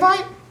get the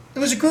invite? It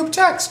was a group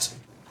text.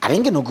 I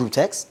didn't get no group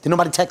text. Did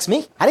nobody text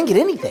me? I didn't get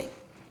anything.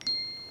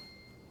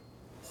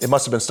 It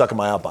must have been stuck in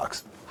my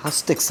outbox. I'll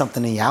stick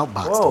something in your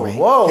outbox, Dwayne.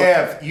 Whoa.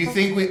 Kev, you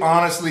think we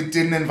honestly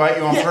didn't invite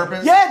you on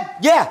purpose? Yeah,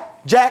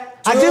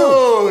 Jack, Dude, I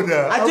do.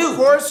 I do. Of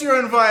course you're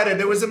invited.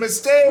 It was a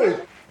mistake.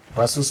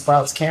 Brussels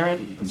sprouts,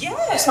 Karen? Yeah.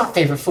 It's my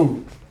favorite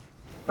food.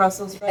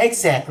 Brussels sprouts.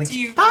 Exactly. Do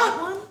you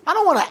want one? I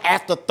don't want an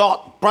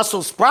afterthought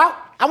Brussels sprout.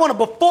 I want a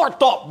before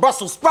thought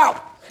Brussels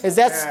sprout. Is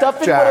that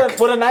stuffing Jack.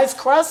 with a nice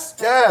crust?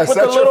 Yes, with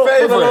that's a little, your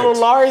favorite. With a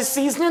little Laurie's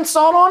seasoning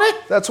salt on it?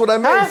 That's what I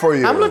made for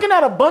you. I'm looking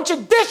at a bunch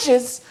of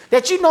dishes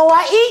that you know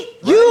I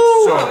eat. You!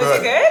 So Oh, is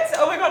it good?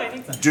 Oh my god, I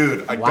need some.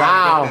 Dude, I Wow.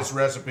 gotta get this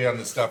recipe on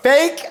this stuff.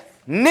 Fake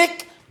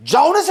Nick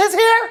Jonas is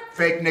here?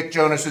 Fake Nick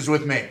Jonas is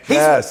with me.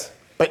 Yes.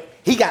 But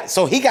he got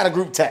a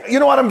group text. You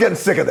know what? I'm getting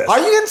sick of this. Are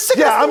you getting sick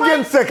of this? Yeah, I'm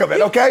getting sick of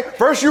it, okay?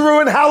 First you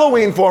ruin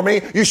Halloween for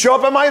me. You show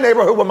up in my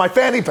neighborhood with my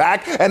fanny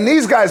pack, and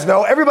these guys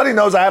know, everybody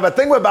knows I have a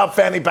thing about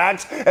fanny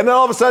packs, and then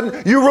all of a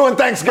sudden, you ruin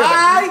Thanksgiving.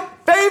 My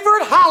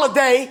favorite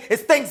holiday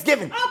is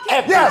Thanksgiving.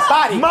 Okay. Yes,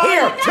 Everybody mine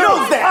here too.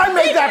 knows that. I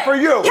made that for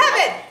you.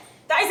 Kevin,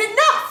 that is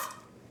enough.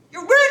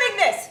 You're ruining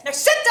this. Now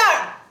sit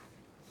down.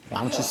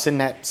 Why don't you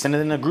send it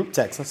in a group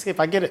text? Let's see if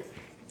I get it.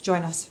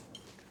 Join us.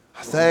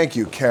 Thank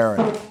you,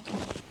 Karen.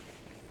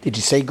 Did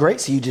you say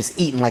grace or you just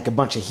eating like a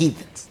bunch of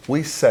heathens?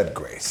 We said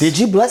grace. Did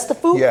you bless the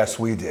food? Yes,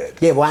 we did.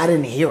 Yeah, well, I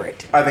didn't hear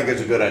it. I think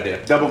it's a good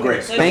idea. Double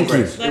grace. Thank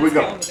you. Here we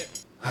go.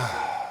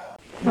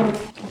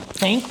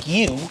 Thank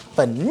you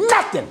for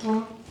nothing.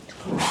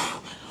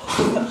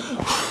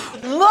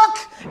 Look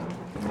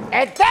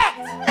at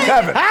that.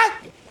 Kevin. Huh?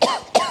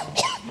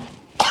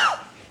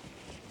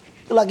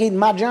 Feel like eating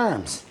my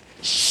germs.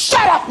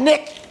 Shut up,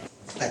 Nick.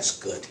 That's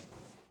good.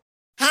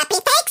 Happy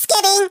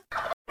Thanksgiving!